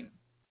setting.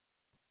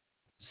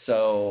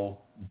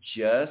 So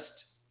just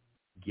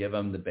give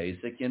them the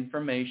basic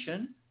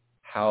information,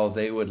 how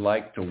they would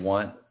like to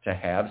want to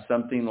have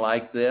something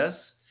like this,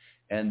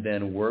 and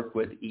then work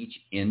with each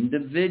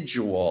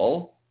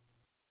individual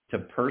to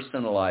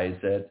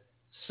personalize it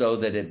so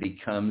that it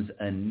becomes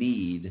a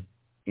need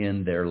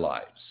in their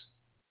lives.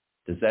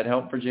 Does that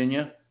help,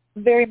 Virginia?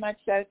 Very much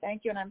so.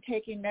 Thank you. And I'm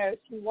taking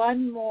notes.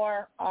 One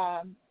more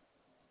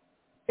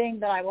thing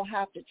that I will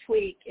have to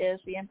tweak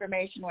is the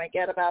information we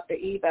get about the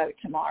EVO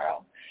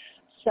tomorrow.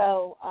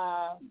 So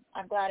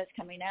I'm glad it's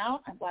coming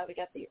out. I'm glad we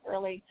got the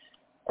earlier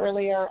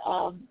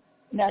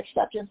no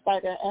acceptance by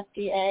the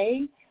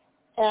FDA.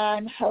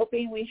 I'm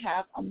hoping we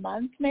have a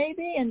month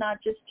maybe and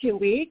not just 2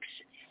 weeks,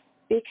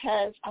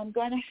 because I'm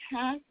going to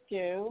have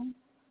to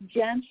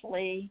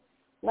gently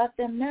let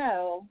them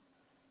know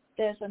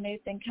there's a new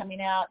thing coming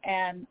out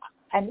and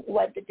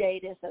what the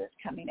date is that it's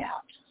coming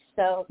out.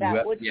 So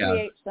that would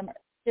create some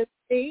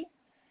urgency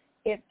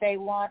if they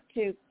want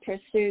to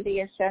pursue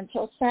the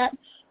essential set,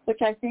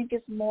 which I think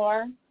is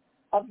more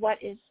of what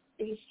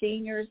these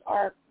seniors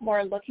are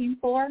more looking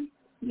for.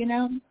 You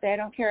know, they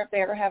don't care if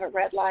they ever have a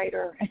red light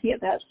or any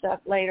of that stuff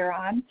later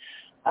on.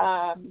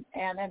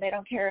 And then they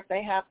don't care if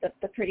they have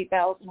the pretty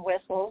bells and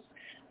whistles,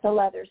 the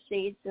leather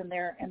seats in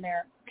their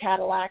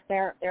Cadillac.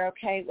 They're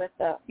okay with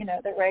the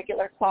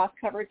regular cloth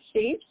covered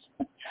seats.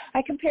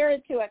 I compare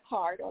it to a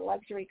car, or a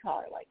luxury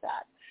car like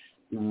that.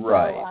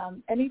 Right. So,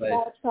 any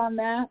thoughts on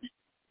that?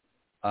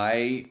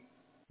 I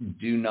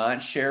do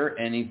not share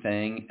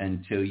anything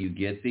until you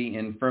get the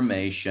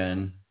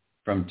information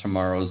from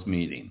tomorrow's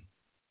meeting.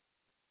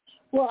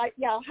 Well,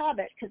 I'll have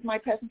it because my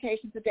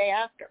presentation's the day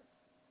after.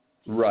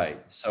 Right.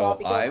 So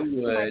I would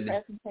my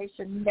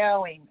presentation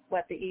knowing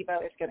what the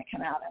EVO is going to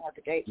come out and what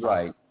the dates are.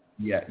 Right.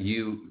 Yeah.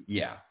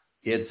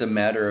 It's a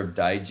matter of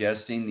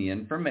digesting the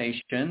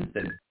information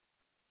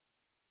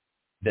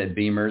that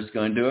BEMER is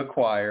going to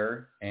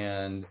acquire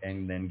and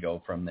then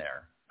go from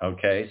there.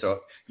 Okay.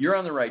 So you're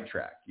on the right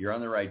track.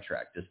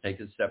 Just take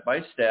it step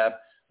by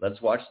step.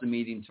 Let's watch the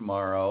meeting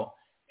tomorrow.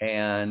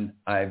 And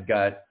I've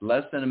got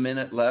less than a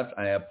minute left.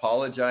 I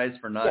apologize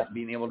for not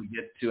being able to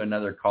get to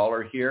another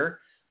caller here,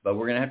 but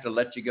we're going to have to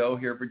let you go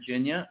here,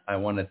 Virginia. I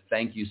want to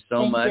thank you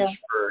so much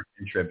for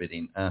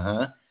contributing.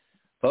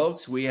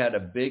 Folks, we had a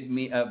big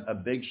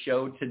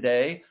show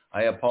today.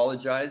 I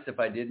apologize if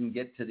I didn't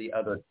get to the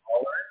other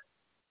caller,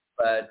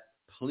 but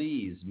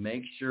please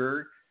make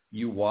sure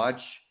you watch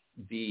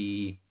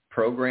the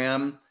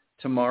program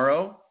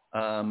tomorrow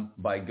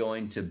by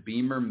going to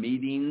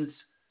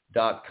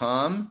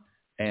BEMERmeetings.com.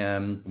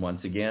 And once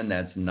again,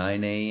 that's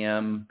 9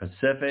 a.m.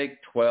 Pacific,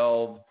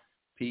 12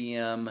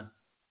 p.m.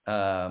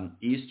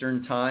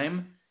 Eastern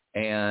time.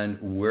 And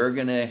we're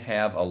going to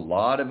have a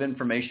lot of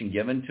information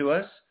given to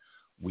us.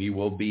 We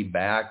will be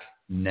back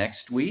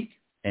next week,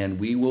 and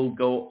we will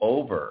go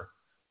over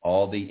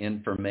all the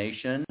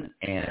information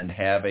and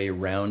have a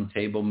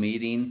roundtable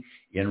meeting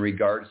in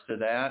regards to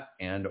that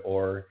and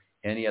or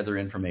any other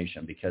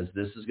information, because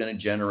this is going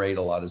to generate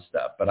a lot of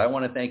stuff. But I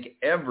want to thank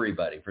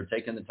everybody for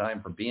taking the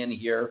time for being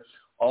here.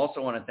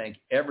 Also want to thank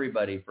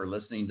everybody for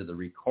listening to the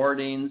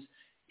recordings.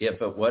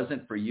 If it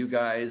wasn't for you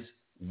guys,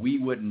 we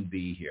wouldn't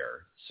be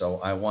here. So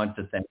I want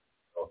to thank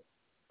you.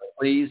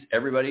 Please,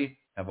 everybody,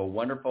 have a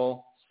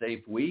wonderful,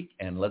 safe week,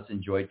 and let's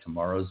enjoy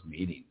tomorrow's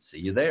meeting. See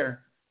you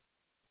there.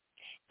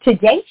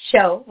 Today's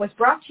show was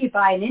brought to you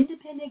by an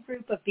independent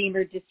group of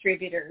BEMER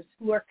distributors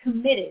who are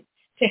committed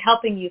to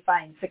helping you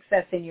find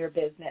success in your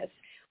business.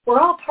 We're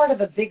all part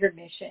of a bigger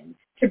mission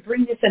to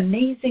bring this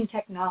amazing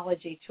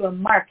technology to a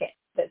market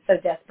that so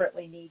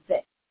desperately needs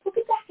it. We'll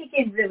be back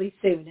again really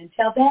soon.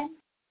 Until then,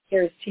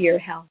 here's to your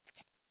health.